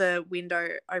the window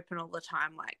open all the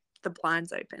time, like the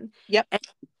blinds open. Yep. And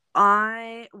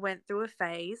I went through a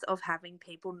phase of having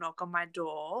people knock on my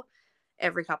door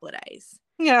every couple of days.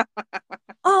 Yeah.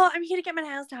 Oh, I'm here to get my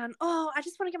nails done. Oh, I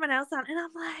just want to get my nails done. And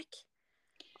I'm like,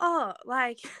 oh,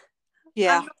 like,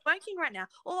 yeah, I'm not working right now.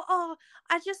 Or, oh,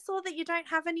 I just saw that you don't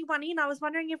have anyone in. I was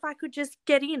wondering if I could just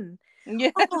get in.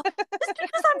 Yeah. Oh, just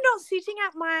because I'm not sitting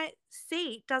at my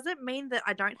seat doesn't mean that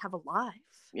I don't have a life.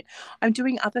 Yeah. I'm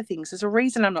doing other things. There's a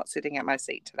reason I'm not sitting at my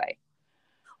seat today.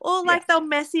 Or, like,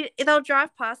 they'll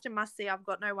drive past and must see I've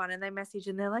got no one, and they message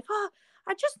and they're like, oh,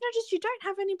 I just noticed you don't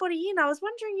have anybody in. I was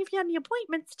wondering if you had any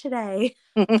appointments today.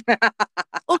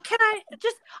 Or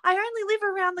I only live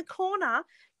around the corner.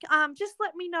 Just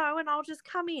let me know and I'll just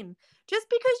come in. Just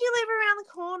because you live around the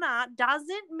corner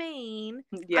doesn't mean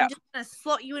I'm just going to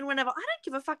slot you in whenever. I don't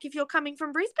give a fuck if you're coming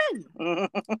from Brisbane. If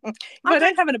I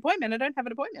don't have an appointment, I don't have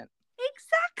an appointment.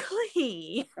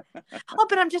 Exactly. Oh,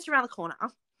 but I'm just around the corner.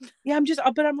 Yeah,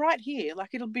 but I'm right here.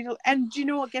 Like, it'll be, and do you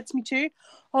know what gets me too?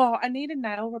 Oh, I need a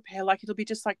nail repair. Like, it'll be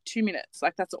just like 2 minutes.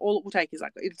 Like, that's all it will take. It's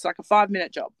like a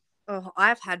 5-minute job. Oh,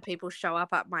 I've had people show up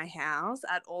at my house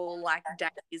at all, like,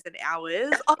 days and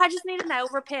hours. Oh, I just need a nail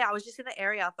repair. I was just in the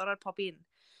area. I thought I'd pop in.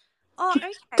 Oh, okay.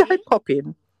 Don't pop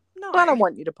in. No. I don't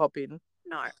want you to pop in.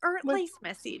 No, or at least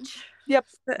message. Yep.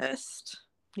 First.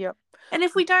 Yep. And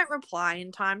if we don't reply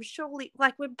in time, surely,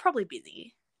 like, we're probably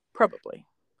busy. Probably.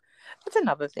 That's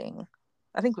another thing.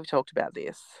 I think we've talked about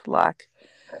this. Like,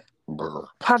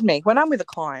 pardon me, when I'm with a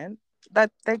client,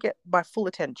 that they get my full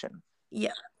attention.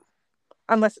 Yeah.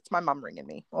 Unless it's my mum ringing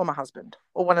me or my husband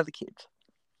or one of the kids.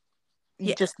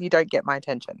 You don't get my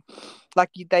attention.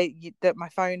 Like, my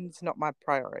phone's not my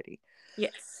priority.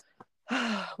 Yes.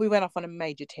 We went off on a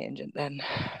major tangent then.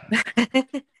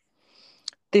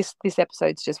 This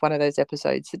episode's just one of those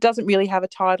episodes. It doesn't really have a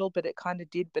title, but it kind of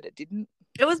did, but it didn't.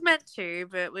 It was meant to,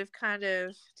 but we've kind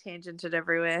of tangented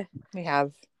everywhere. We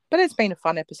have. But it's been a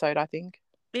fun episode, I think.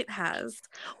 It has.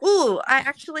 Oh, I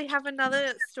actually have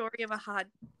another story of a hard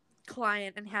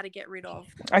client and how to get rid of.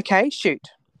 Okay, shoot.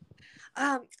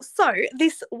 So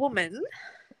this woman,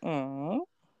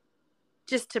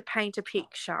 just to paint a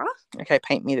picture. Okay,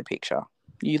 paint me the picture.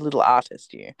 You little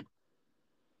artist, you.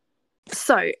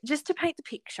 So, just to paint the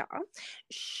picture,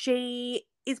 she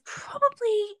is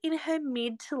probably in her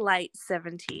mid to late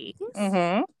 70s.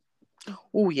 Mm-hmm.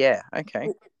 Oh, yeah. Okay.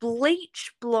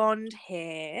 Bleach blonde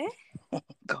hair. Oh,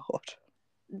 God.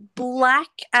 black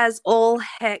as all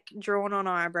heck, drawn on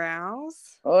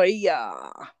eyebrows. Oh,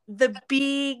 yeah. The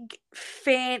big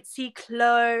fancy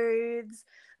clothes,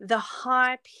 the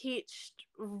high-pitched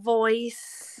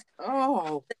voice.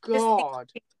 Oh, Just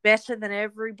God. better than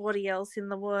everybody else in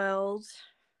the world.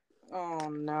 Oh,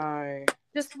 no.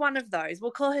 Just one of those.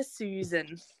 We'll call her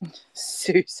Susan.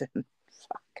 Susan.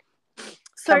 Fuck.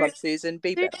 So Come on, Susan.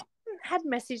 Be Susan better. had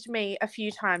messaged me a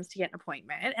few times to get an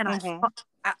appointment, and Mhm.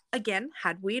 I again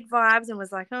had weird vibes and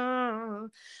was like, oh,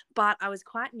 but I was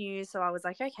quite new, so I was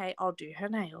like, okay, I'll do her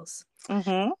nails.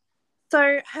 Mhm.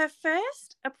 So her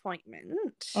first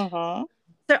appointment. Mhm.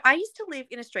 So I used to live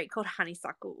in a street called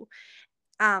Honeysuckle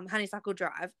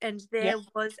Drive, and there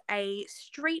was a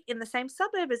street in the same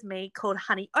suburb as me called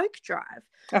Honey Oak Drive.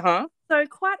 So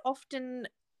quite often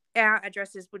our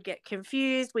addresses would get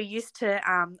confused. We used to,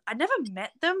 I never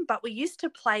met them, but we used to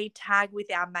play tag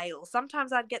with our mail.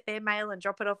 Sometimes I'd get their mail and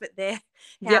drop it off at their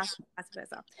house, vice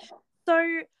versa.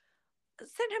 So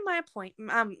sent her my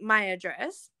appointment, my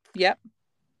address. Yep.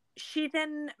 She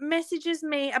then messages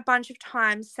me a bunch of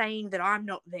times saying that I'm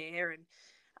not there, and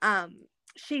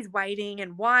she's waiting,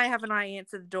 and why haven't I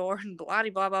answered the door, and blah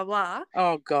blah blah blah.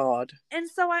 Oh, God. And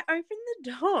so I opened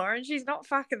the door and she's not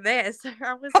fucking there. So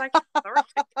I was like, sorry,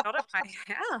 you're not at my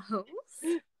house.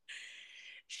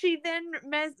 She then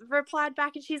replied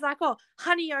back and she's like, oh,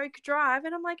 Honey Oak Drive.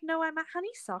 And I'm like, no, I'm at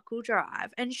Honeysuckle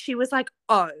Drive. And she was like,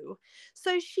 oh.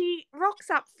 So she rocks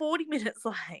up 40 minutes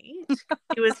late.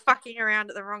 She was fucking around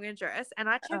at the wrong address. And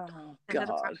I checked. Oh,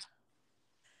 God.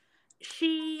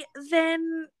 She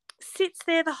then sits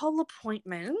there the whole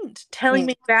appointment telling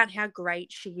me about how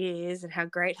great she is and how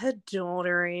great her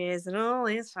daughter is and all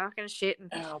this fucking shit.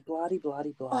 And, bloody.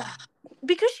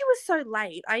 because she was so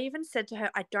late, I even said to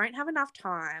her, I don't have enough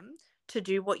time to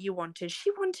do what you wanted. She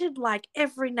wanted, like,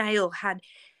 every nail had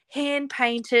hand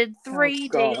painted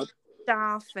 3D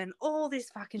stuff and all this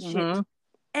fucking shit.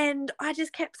 And I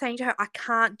just kept saying to her, I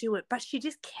can't do it. But she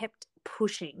just kept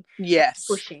pushing. Yes.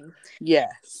 Pushing.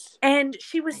 Yes. And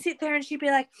she would sit there and she'd be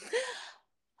like,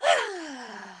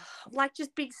 like,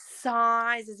 just big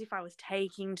sighs as if I was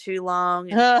taking too long.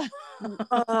 And,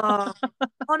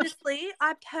 honestly,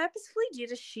 I purposefully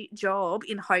did a shit job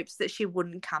in hopes that she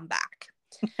wouldn't come back.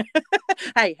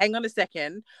 Hey, hang on a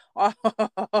second. I'm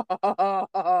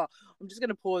just going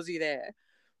to pause you there.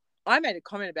 I made a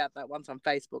comment about that once on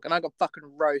Facebook and I got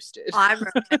fucking roasted.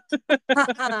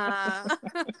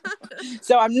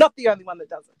 So I'm not the only one that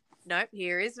does it. Nope,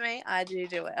 here is me. I do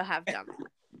it. I have done it.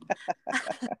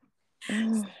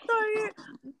 So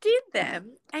did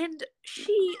them, and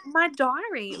my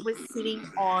diary was sitting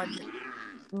on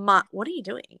my. What are you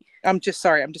doing? I'm just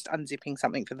sorry. I'm just unzipping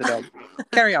something for the dog.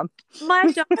 Carry on. My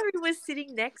diary was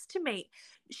sitting next to me.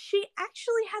 She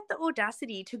actually had the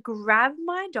audacity to grab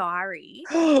my diary,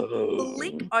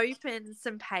 flick open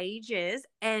some pages,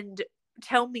 and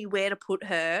tell me where to put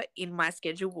her in my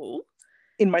schedule.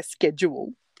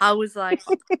 I was like,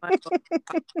 oh my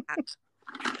God.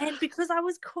 And because I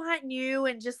was quite new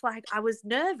and just like I was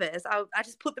nervous, I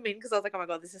just put them in because I was like, oh my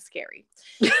God, this is scary.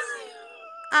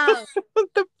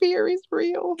 The fear is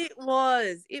real. It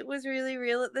was really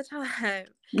real at the time.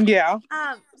 Yeah.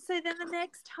 So then the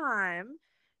next time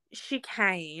she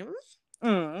came,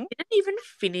 didn't even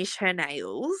finish her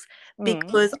nails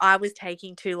because I was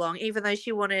taking too long, even though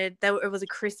she wanted, it was a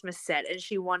Christmas set and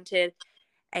she wanted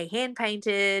a hand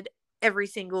painted, every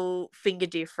single finger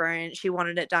different. She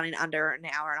wanted it done in under an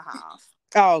hour and a half.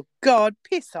 Oh, God,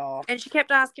 piss off. And she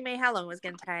kept asking me how long it was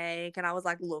going to take. And I was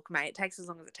like, look, mate, it takes as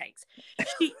long as it takes.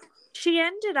 She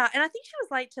ended up, and I think she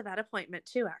was late to that appointment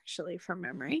too, actually, from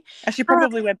memory. And she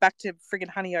probably went back to friggin'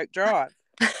 Honey Oak Drive.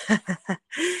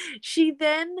 She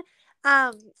then,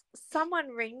 someone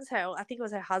rings her, I think it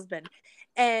was her husband,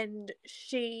 and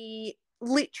she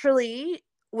literally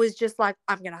was just like,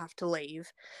 I'm going to have to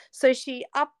leave. So she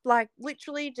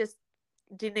literally just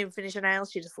didn't even finish her nails.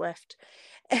 She just left.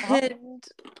 And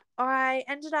I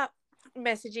ended up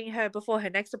messaging her before her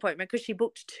next appointment because she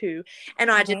booked 2.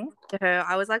 And I just said to her,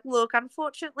 I was like, look,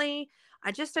 unfortunately,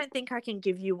 I just don't think I can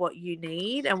give you what you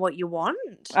need and what you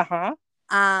want.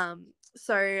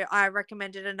 So I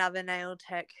recommended another nail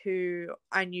tech who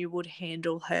I knew would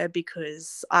handle her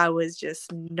because I was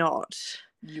just not.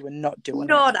 You were not doing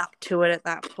not up to it at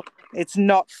that point. It's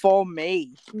not for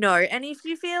me. No, and if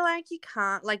you feel like you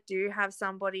can't, like, do have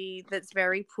somebody that's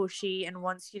very pushy and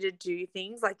wants you to do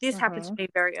things, like this happened to me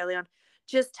very early on,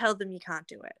 just tell them you can't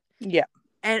do it. Yeah.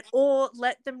 Or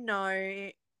let them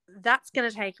know that's going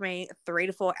to take me 3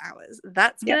 to 4 hours.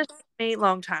 That's going to take me a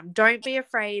long time. Don't be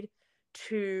afraid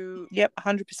to... Yep,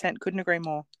 100%. Couldn't agree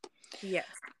more. Yes.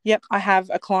 Yep, I have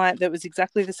a client that was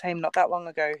exactly the same not that long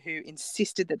ago who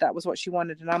insisted that that was what she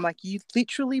wanted. And I'm like, you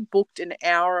literally booked an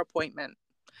hour appointment.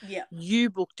 Yeah. You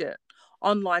booked it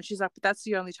online. She's like, but that's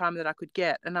the only time that I could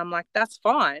get. And I'm like, that's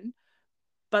fine,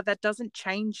 but that doesn't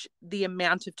change the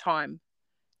amount of time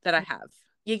that I have.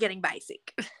 You're getting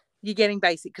basic. You're getting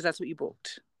basic because that's what you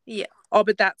booked. Yeah. Oh,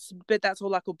 but that's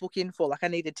all I could book in for. Like, I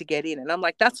needed to get in. And I'm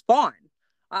like, that's fine.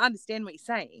 I understand what you're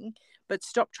saying, but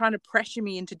stop trying to pressure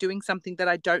me into doing something that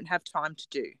I don't have time to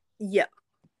do. Yeah.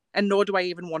 And nor do I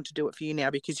even want to do it for you now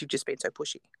because you've just been so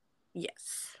pushy.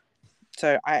 Yes.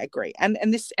 So I agree. And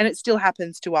it still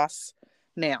happens to us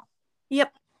now.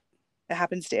 Yep. It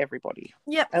happens to everybody.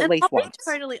 Yep. At and least I'll once.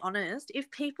 be totally honest.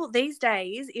 If people these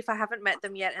days, if I haven't met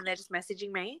them yet and they're just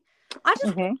messaging me, I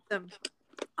just block them.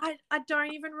 I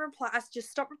don't even reply. I just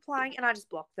stop replying and I just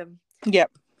block them.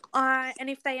 Yep. And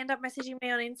if they end up messaging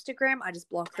me on Instagram, I just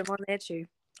block them on there too.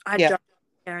 I don't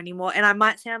care anymore. And I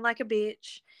might sound like a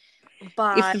bitch,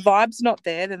 but if the vibe's not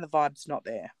there, then the vibe's not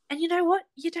there. And you know what?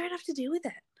 You don't have to deal with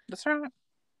it. That's right.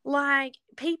 Like,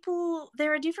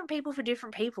 there are different people for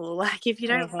different people. Like, if you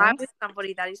don't vibe with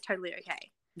somebody, that is totally okay.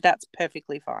 That's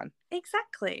perfectly fine.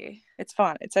 Exactly. It's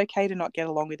fine. It's okay to not get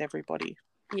along with everybody.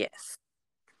 Yes.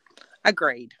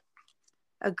 Agreed.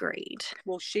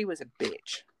 Well, she was a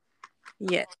bitch.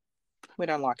 Yeah. We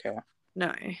don't like her.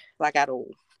 No. Like, at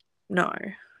all. No.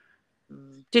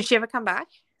 Did she ever come back?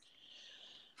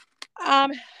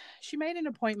 She made an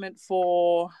appointment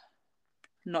for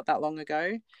not that long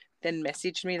ago, then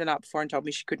messaged me the night before and told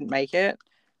me she couldn't make it.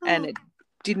 And it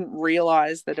didn't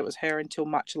realise that it was her until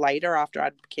much later after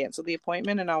I'd cancelled the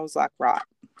appointment. And I was like, right.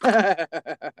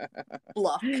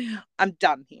 Bluff. I'm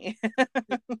done here.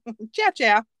 Ciao,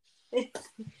 ciao.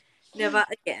 Never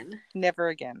again. Never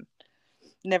again.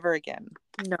 Never again.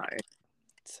 No.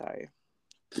 So,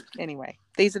 anyway,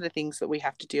 these are the things that we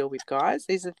have to deal with, guys.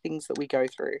 These are the things that we go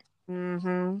through.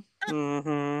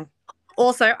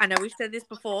 Also, I know we've said this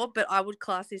before, but I would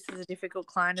class this as a difficult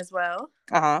client as well.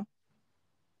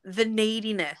 The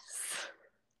neediness.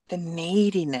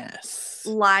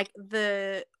 Like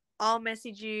I'll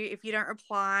message you. If you don't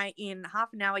reply in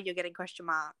half an hour, you're getting question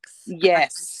marks.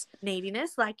 Yes.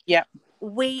 Neediness. Like, yep.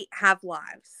 We have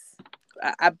lives.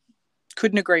 I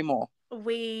couldn't agree more.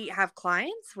 We have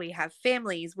clients, we have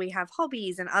families, we have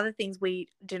hobbies and other things. We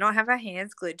do not have our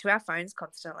hands glued to our phones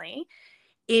constantly.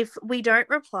 If we don't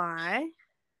reply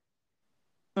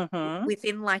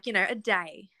within, like, a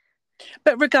day.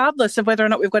 But regardless of whether or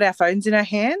not we've got our phones in our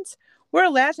hands, we're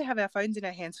allowed to have our phones in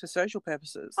our hands for social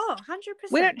purposes. Oh,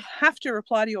 100%. We don't have to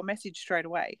reply to your message straight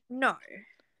away. No.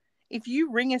 If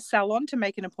you ring a salon to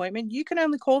make an appointment, you can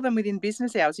only call them within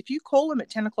business hours. If you call them at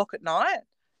 10 o'clock at night,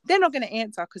 they're not going to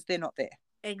answer because they're not there.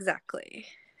 Exactly.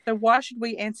 So why should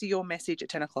we answer your message at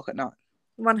 10 o'clock at night?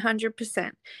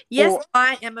 100%. Yes,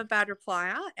 I am a bad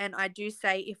replier, and I do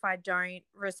say if I don't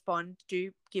respond,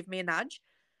 do give me a nudge.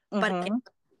 But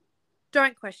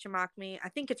don't question mark me. I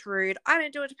think it's rude. I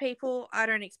don't do it to people. I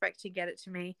don't expect to get it to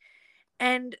me.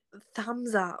 And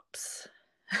thumbs ups.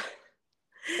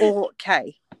 Or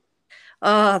K.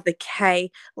 Oh, the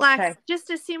K. Like, just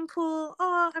a simple,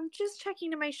 I'm just checking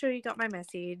to make sure you got my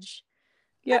message.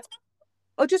 Yeah.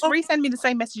 Or just resend me the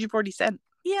same message you've already sent.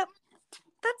 Yep.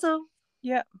 That's all.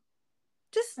 Yeah.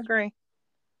 Just agree.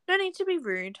 No need to be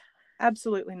rude.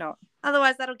 Absolutely not.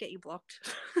 Otherwise, that'll get you blocked.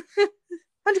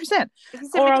 100%.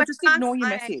 Or I'll just ignore your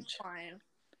message.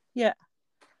 Yeah.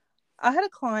 I had a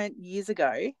client years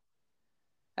ago,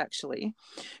 actually,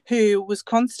 who was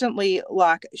constantly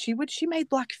like, she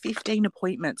made like 15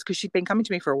 appointments because she'd been coming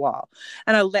to me for a while,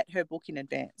 and I let her book in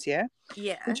advance. Yeah,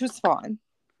 which was fine.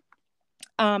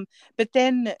 But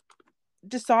then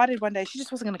decided one day she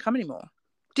just wasn't going to come anymore.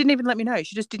 Didn't even let me know.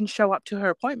 She just didn't show up to her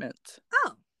appointments.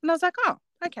 And I was like,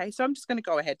 okay, so I'm just going to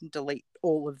go ahead and delete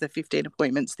all of the 15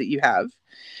 appointments that you have.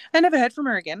 I never heard from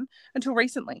her again until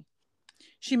recently.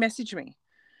 She messaged me,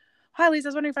 "Hi, Liz, I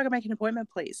was wondering if I could make an appointment,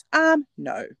 please."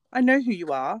 No, I know who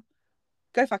you are.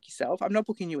 Go fuck yourself. I'm not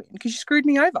booking you in because you screwed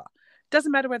me over.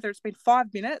 Doesn't matter whether it's been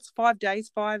 5 minutes, 5 days,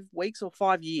 5 weeks, or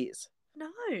 5 years. No.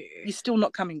 You're still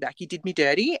not coming back. You did me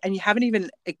dirty, and you haven't even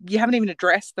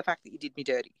addressed the fact that you did me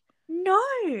dirty. No.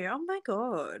 Oh my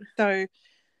God. So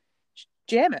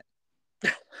jam it.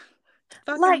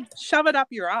 Like, shove it up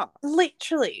your ass.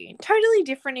 Literally. Totally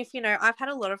different if, I've had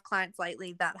a lot of clients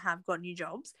lately that have got new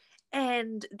jobs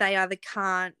and they either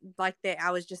can't, like, their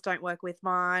hours just don't work with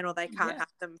mine, or they can't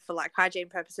have them for, like, hygiene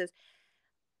purposes.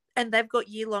 And they've got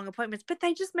year-long appointments, but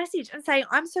they just message and say,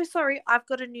 "I'm so sorry, I've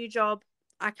got a new job.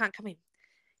 I can't come in."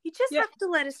 You just have to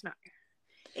let us know.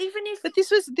 Even if... But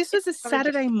this was a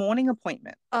Saturday morning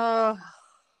appointment. Oh.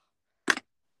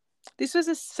 This was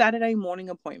a Saturday morning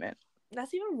appointment.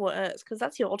 That's even worse because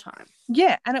that's your time.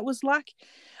 Yeah, and it was like,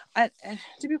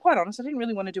 to be quite honest, I didn't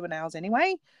really want to do her nails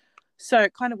anyway. So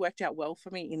it kind of worked out well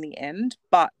for me in the end.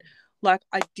 But like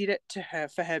I did it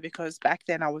for her because back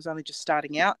then I was only just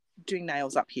starting out doing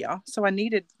nails up here. So I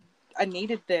needed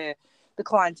the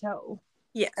clientele.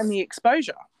 Yes. And the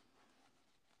exposure.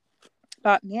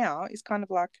 But now it's kind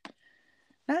of like,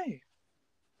 no,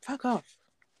 fuck off.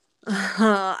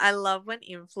 I love when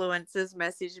influencers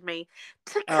message me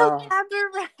to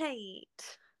collaborate.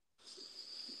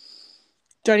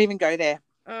 Don't even go there.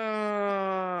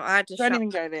 I just don't even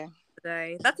go there.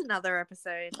 Today. That's another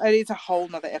episode. It is a whole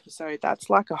nother episode. That's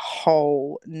like a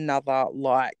whole nother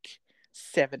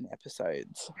 7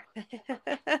 episodes.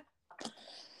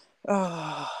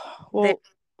 Oh, well,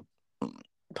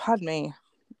 pardon me.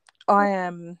 I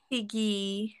am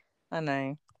Piggy. I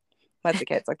know. That's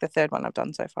okay. It's like the third one I've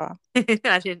done so far.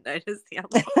 I didn't notice the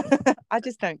other one. I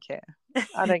just don't care.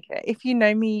 I don't care. If you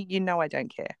know me, you know I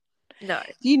don't care. No.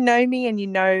 You know me and you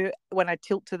know when I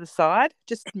tilt to the side,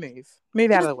 just move.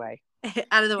 Move out of the way.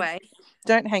 Out of the way.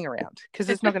 Don't hang around because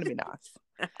it's not going to be nice.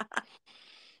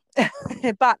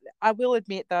 But I will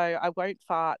admit, though, I won't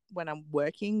fart when I'm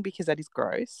working because that is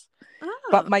gross. Oh.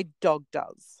 But my dog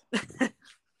does.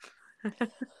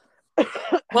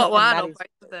 What one or both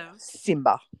of them?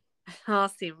 Simba. Oh,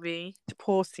 Simbi.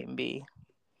 Poor Simbi.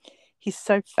 He's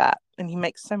so fat and he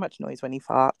makes so much noise when he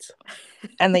farts.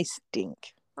 And they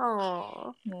stink.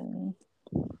 Oh.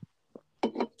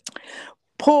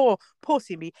 Poor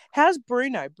Simbi. How's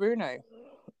Bruno?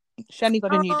 Shani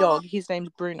got a new dog. His name's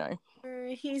Bruno.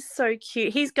 He's so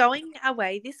cute. He's going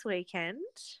away this weekend.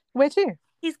 Where to?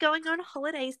 He's going on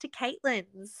holidays to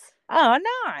Caitlin's. Oh,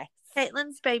 nice.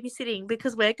 Caitlin's babysitting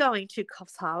because we're going to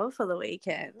Coffs Harbour for the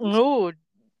weekend. Oh,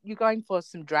 you're going for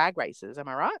some drag races, am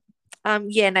I right?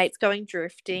 Yeah, Nate's going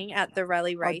drifting at the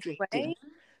Rally Raceway.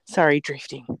 Sorry,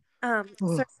 drifting.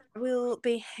 So we'll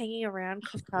be hanging around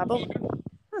Coffs Harbour.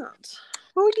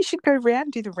 Well, you should go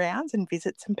round, do the rounds and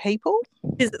visit some people.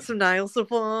 Visit some nail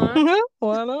supply.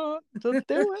 Why not? Just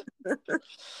do it.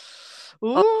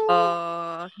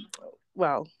 Well,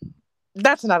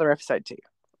 that's another episode too.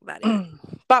 That is.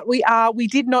 But we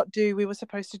were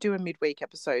supposed to do a midweek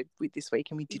episode with this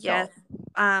week and we did not.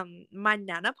 My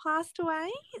nana passed away,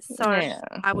 so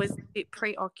I was a bit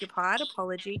preoccupied.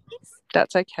 Apologies.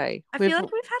 That's okay. I feel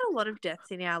like we've had a lot of deaths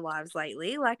in our lives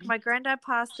lately. Like my granddad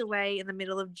passed away in the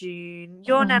middle of June.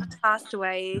 Your nana passed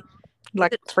away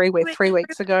like 3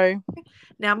 weeks ago.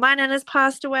 Now my nana's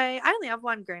passed away. I only have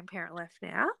one grandparent left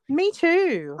now. Me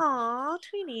too. Aw,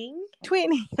 twinning.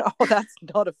 Oh, that's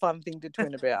not a fun thing to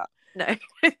twin about. No.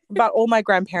 But all my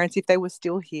grandparents, if they were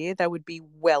still here, they would be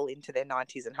well into their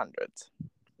 90s and 100s.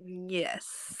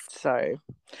 Yes. So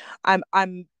I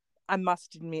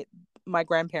must admit my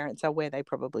grandparents are where they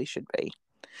probably should be.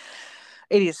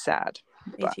 It is sad.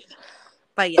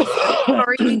 But yes,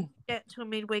 sorry we didn't get to a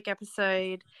midweek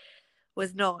episode.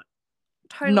 Was not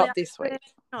totally not this week.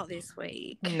 Not this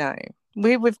week. No.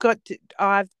 We've got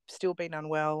I've still been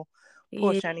unwell.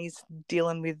 Poor Shani's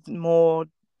dealing with more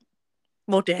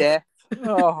death.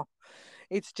 Oh,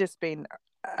 it's just been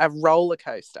a roller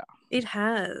coaster. It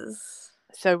has.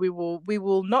 So we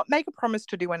will not make a promise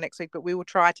to do one next week, but we will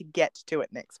try to get to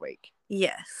it next week.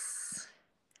 Yes.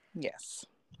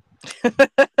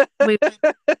 I'm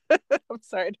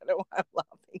sorry, I don't know why I'm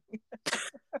laughing.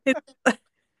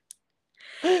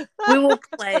 We will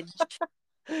pledge.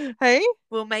 Hey?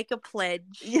 We'll make a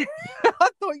pledge. Yeah. I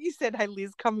thought you said, hey,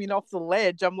 Liz, coming off the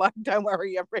ledge. I'm like, don't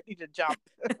worry, I'm ready to jump.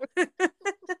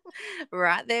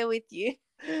 Right there with you.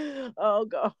 Oh,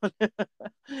 God.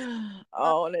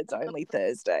 Oh, and it's only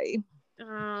Thursday.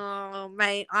 Oh,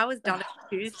 mate, I was done at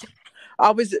Tuesday.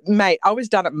 I was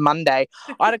done at Monday.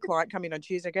 I had a client come in on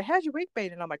Tuesday and go, how's your week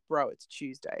been? And I'm like, bro, it's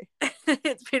Tuesday.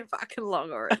 It's been fucking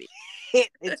long already.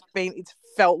 It's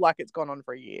felt like it's gone on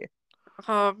for a year.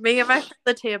 Oh, me and my friend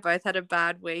Latia both had a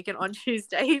bad week, and on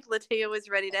Tuesday, Latia was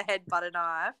ready to headbutt a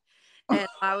knife, and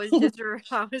I was just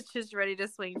ready to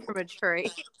swing from a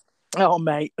tree. Oh,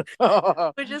 mate.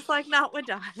 We're just like, no, we're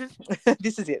done.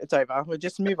 This is it. It's over. We'll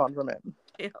just move on from it.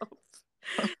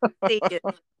 See you.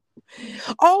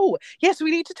 Oh, yes,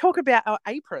 we need to talk about our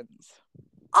aprons.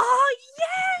 Oh,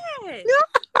 yes.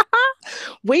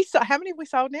 How many have we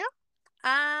sold now?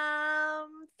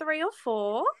 3 or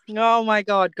 4. Oh my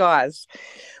God, guys.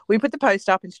 We put the post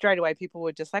up and straight away people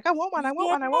were just like, I want one.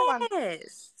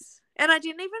 Yes. And I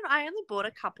only bought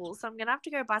a couple, so I'm going to have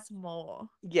to go buy some more.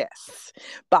 Yes.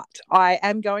 But I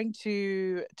am going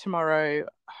to tomorrow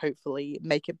hopefully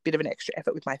make a bit of an extra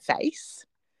effort with my face.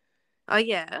 Oh,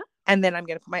 yeah? And then I'm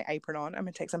going to put my apron on. I'm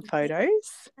going to take some photos.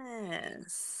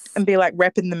 Yes. And be like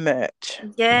repping the merch.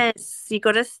 Yes. You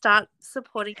got to start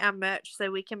supporting our merch so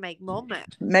we can make more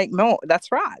merch. Make more.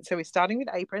 That's right. So we're starting with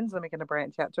aprons and we're going to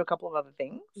branch out to a couple of other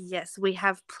things. Yes, we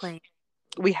have plans.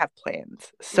 We have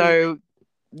plans. So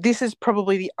this is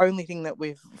probably the only thing that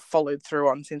we've followed through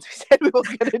on since we said we were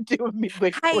going to do a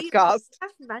midweek podcast. We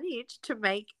have managed to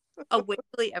make a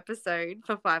weekly episode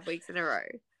for 5 weeks in a row.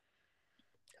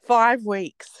 5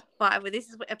 weeks. 5. This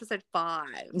is episode 5.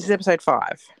 This is episode 5.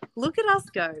 Look at us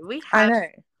go. We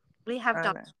have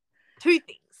done 2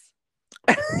 things.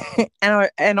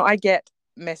 and I get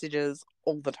messages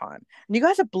all the time. And you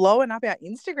guys are blowing up our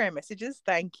Instagram messages.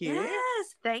 Thank you.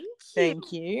 Yes, thank you.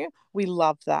 Thank you. We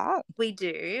love that. We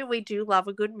do. We do love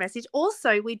a good message.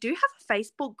 Also, we do have a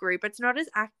Facebook group. It's not as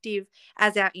active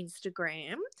as our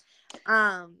Instagram.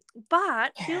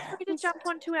 But feel free to jump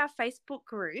onto our Facebook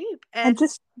group and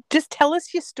just tell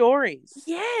us your stories.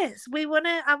 Yes, I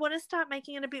want to start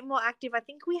making it a bit more active. I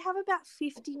think we have about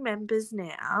 50 members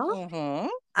now.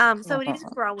 So it is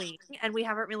growing, and we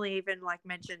haven't really even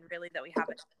mentioned really that we have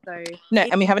it. So no,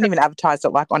 and we haven't even advertised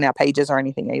it on our pages or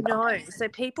anything either. No, so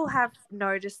people have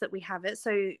noticed that we have it.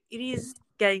 So it is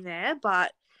getting there,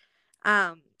 but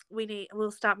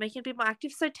we'll start making it a bit more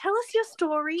active. So tell us your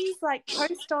stories,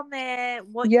 post on there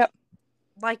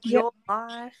your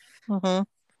life.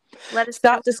 Let us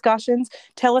start discussions.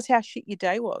 Tell us how shit your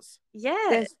day was.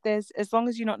 Yeah. There's as long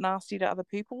as you're not nasty to other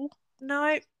people.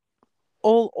 No.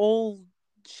 All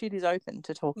shit is open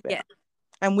to talk about. Yeah.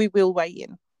 And we will weigh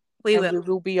in. We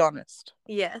will be honest.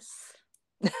 Yes.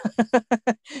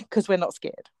 Because we're not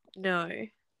scared. No.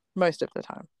 Most of the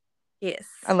time. Yes.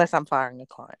 Unless I'm firing a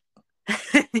client.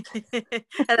 And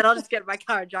then I'll just get in my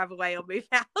car and drive away or move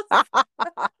house.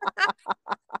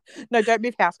 No, don't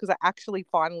move house, because I actually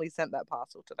finally sent that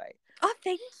parcel today. Oh,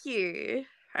 thank you.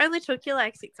 It only took you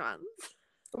 6 months.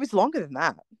 It was longer than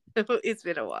that. It's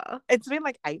been a while. It's been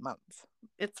 8 months.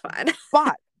 It's fine.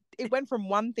 But it went from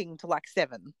 1 thing to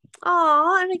 7.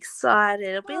 Oh, I'm excited.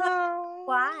 It'll be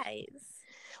twice.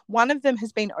 One of them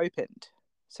has been opened.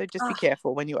 So just be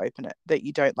careful when you open it, that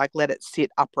you don't let it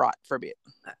sit upright for a bit.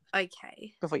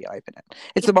 Okay. Before you open it.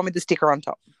 It's the one with the sticker on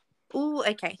top. Oh,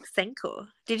 okay. Thank you.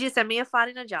 Did you send me a fart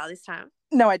in a jar this time?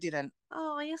 No, I didn't.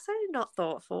 Oh, you're so not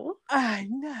thoughtful. I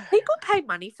know. People pay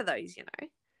money for those, I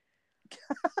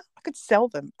could sell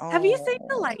them. Oh. Have you seen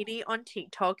the lady on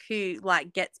TikTok who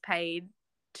gets paid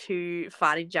to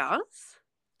fart in jars?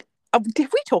 Have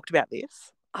we talked about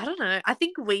this? I don't know. I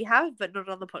think we have, but not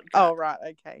on the podcast. Oh, right.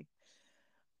 Okay.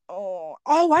 Oh,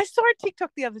 I saw a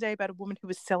TikTok the other day about a woman who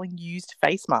was selling used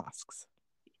face masks.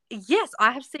 Yes,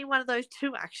 I have seen one of those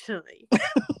too, actually.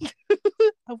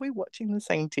 Are we watching the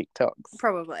same TikToks?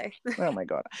 Probably. Oh my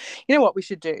God. You know what we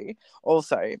should do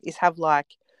also is have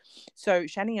so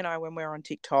Shani and I, when we're on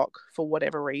TikTok, for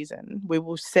whatever reason, we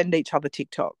will send each other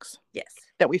TikToks. Yes.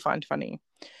 That we find funny.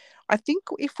 I think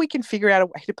if we can figure out a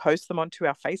way to post them onto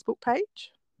our Facebook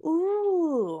page.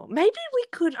 Ooh, maybe we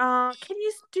could, can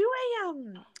you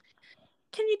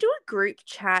do a group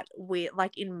chat with,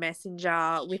 in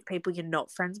Messenger with people you're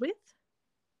not friends with?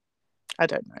 I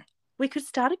don't know. We could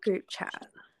start a group chat.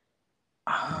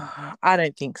 I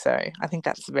don't think so. I think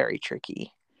that's very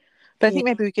tricky. But I think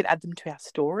maybe we could add them to our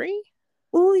story.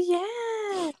 Oh,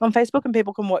 yeah. On Facebook, and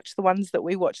people can watch the ones that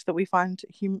we watch that we find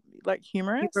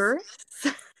humorous.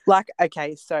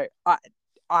 Okay, so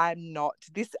I'm not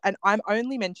this, and I'm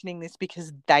only mentioning this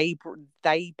because they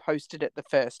posted it the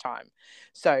first time,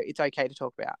 so it's okay to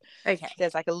talk about. Okay.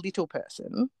 There's a little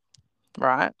person,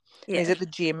 right? Yeah. He's at the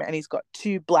gym and he's got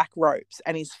 2 black ropes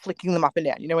and he's flicking them up and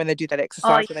down. You know when they do that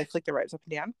exercise where they flick the ropes up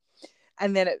and down,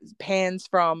 and then it pans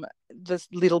from this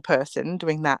little person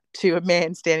doing that to a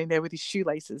man standing there with his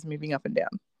shoelaces moving up and down.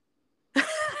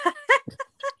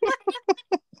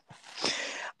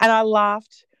 And I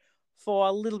laughed for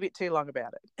a little bit too long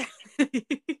about it.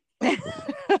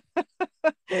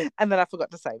 And then I forgot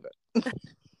to save it.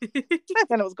 And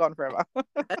then it was gone forever.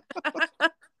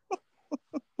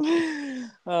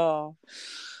 Oh.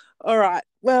 All right.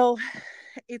 Well,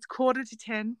 it's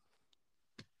 9:45.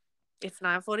 It's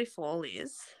 9:44,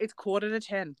 Liz. It's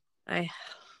 9:45.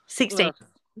 16.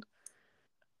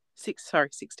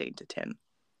 16 to 10.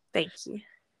 Thank you.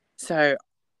 So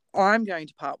I'm going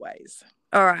to part ways.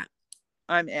 All right.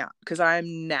 I'm out because I'm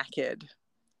knackered.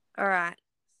 All right.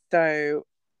 So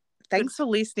thanks for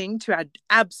listening to our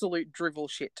absolute drivel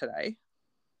shit today.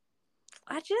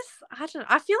 I don't know.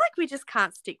 I feel like we just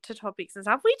can't stick to topics and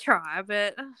stuff. We try,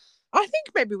 but I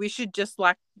think maybe we should just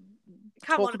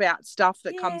talk about stuff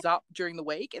that comes up during the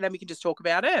week, and then we can just talk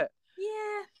about it.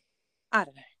 Yeah. I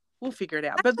don't know. We'll figure it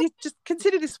out. But just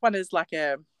consider this one as like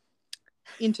a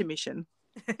intermission.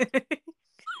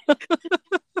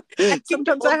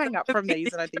 Sometimes I hang up from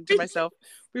these and I think to myself,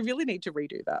 we really need to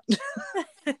redo that.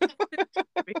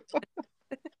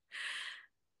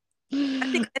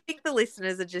 I think the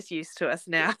listeners are just used to us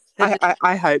now.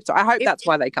 I hope so. I hope that's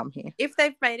why they come here. If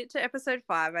they've made it to episode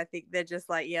 5, I think they're just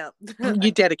like, yeah.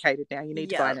 You're dedicated now. You need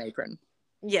to buy an apron.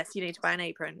 Yes, you need to buy an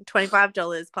apron.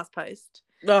 $25 plus post.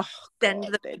 Oh,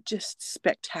 God, they're just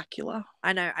spectacular.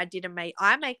 I know.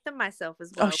 I make them myself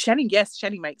as well. Oh,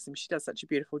 Shani makes them. She does such a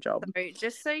beautiful job. So,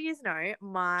 just so you know,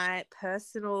 my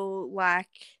personal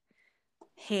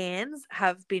hands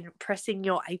have been pressing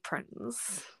your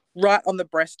aprons. Right on the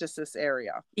breastitis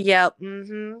area. Yep.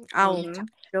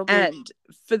 Mm-hmm. And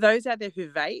for those out there who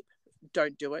vape,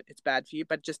 don't do it. It's bad for you.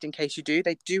 But just in case you do,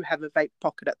 they do have a vape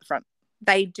pocket at the front.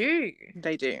 They do.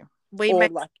 We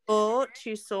make sure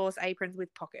to source aprons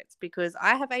with pockets because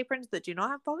I have aprons that do not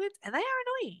have pockets and they are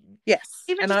annoying. Yes.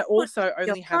 And I also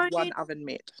only have one oven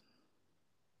mitt.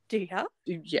 Do you?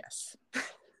 Yes.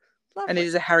 And it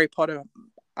is a Harry Potter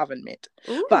oven mitt.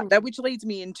 Ooh. But that which leads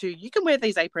me into, you can wear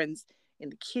these aprons in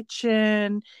the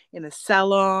kitchen, in the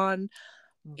salon,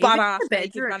 butt-ass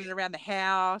naked running around the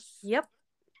house. Yep.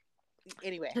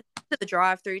 Anywhere. To the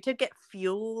drive-through to get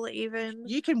fuel even.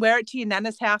 You can wear it to your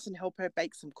nana's house and help her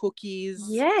bake some cookies.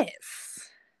 Yes.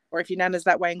 Or if your nana's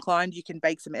that way inclined, you can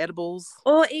bake some edibles.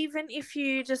 Or even if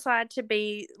you decide to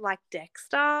be like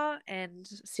Dexter and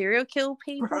serial kill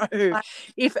people. Bro,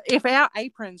 if our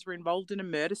aprons were involved in a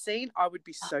murder scene, I would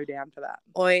be so down for that.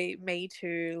 Oi, me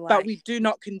too. But we do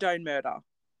not condone murder.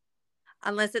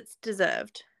 Unless it's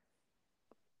deserved.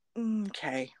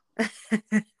 Okay.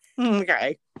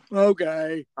 Okay.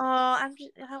 Oh,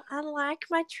 I like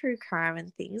my true crime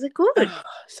and things are good.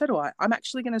 So do I. I'm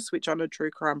actually going to switch on a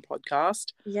true crime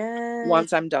podcast. Yeah.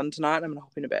 Once I'm done tonight, I'm going to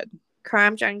hop into bed.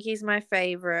 Crime Junkie's my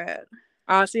favorite.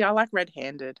 See, I like Red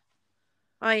Handed.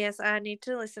 Oh, yes. I need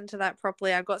to listen to that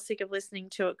properly. I got sick of listening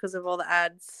to it because of all the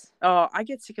ads. Oh, I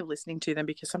get sick of listening to them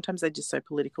because sometimes they're just so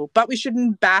political. But we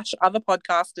shouldn't bash other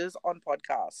podcasters on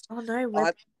podcast. Oh,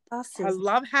 no. I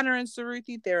love Hannah and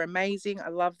Saruthi. They're amazing. I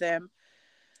love them.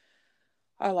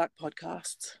 I like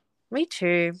podcasts. Me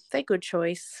too. They're good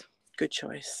choice. Good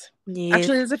choice. Yeah.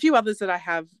 Actually, there's a few others that I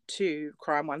have too,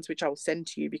 crime ones, which I will send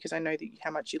to you because I know how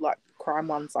much you like crime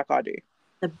ones like I do.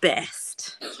 The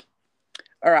best.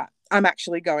 All right. I'm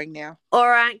actually going now. All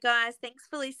right, guys. Thanks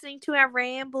for listening to our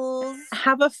rambles. I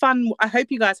hope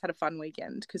you guys had a fun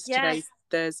weekend because today's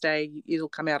Thursday. It'll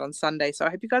come out on Sunday. So I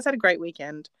hope you guys had a great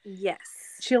weekend. Yes.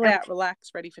 Chill out,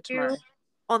 relax, ready for tomorrow.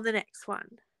 On the next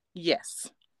one. Yes.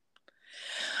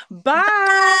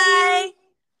 Bye.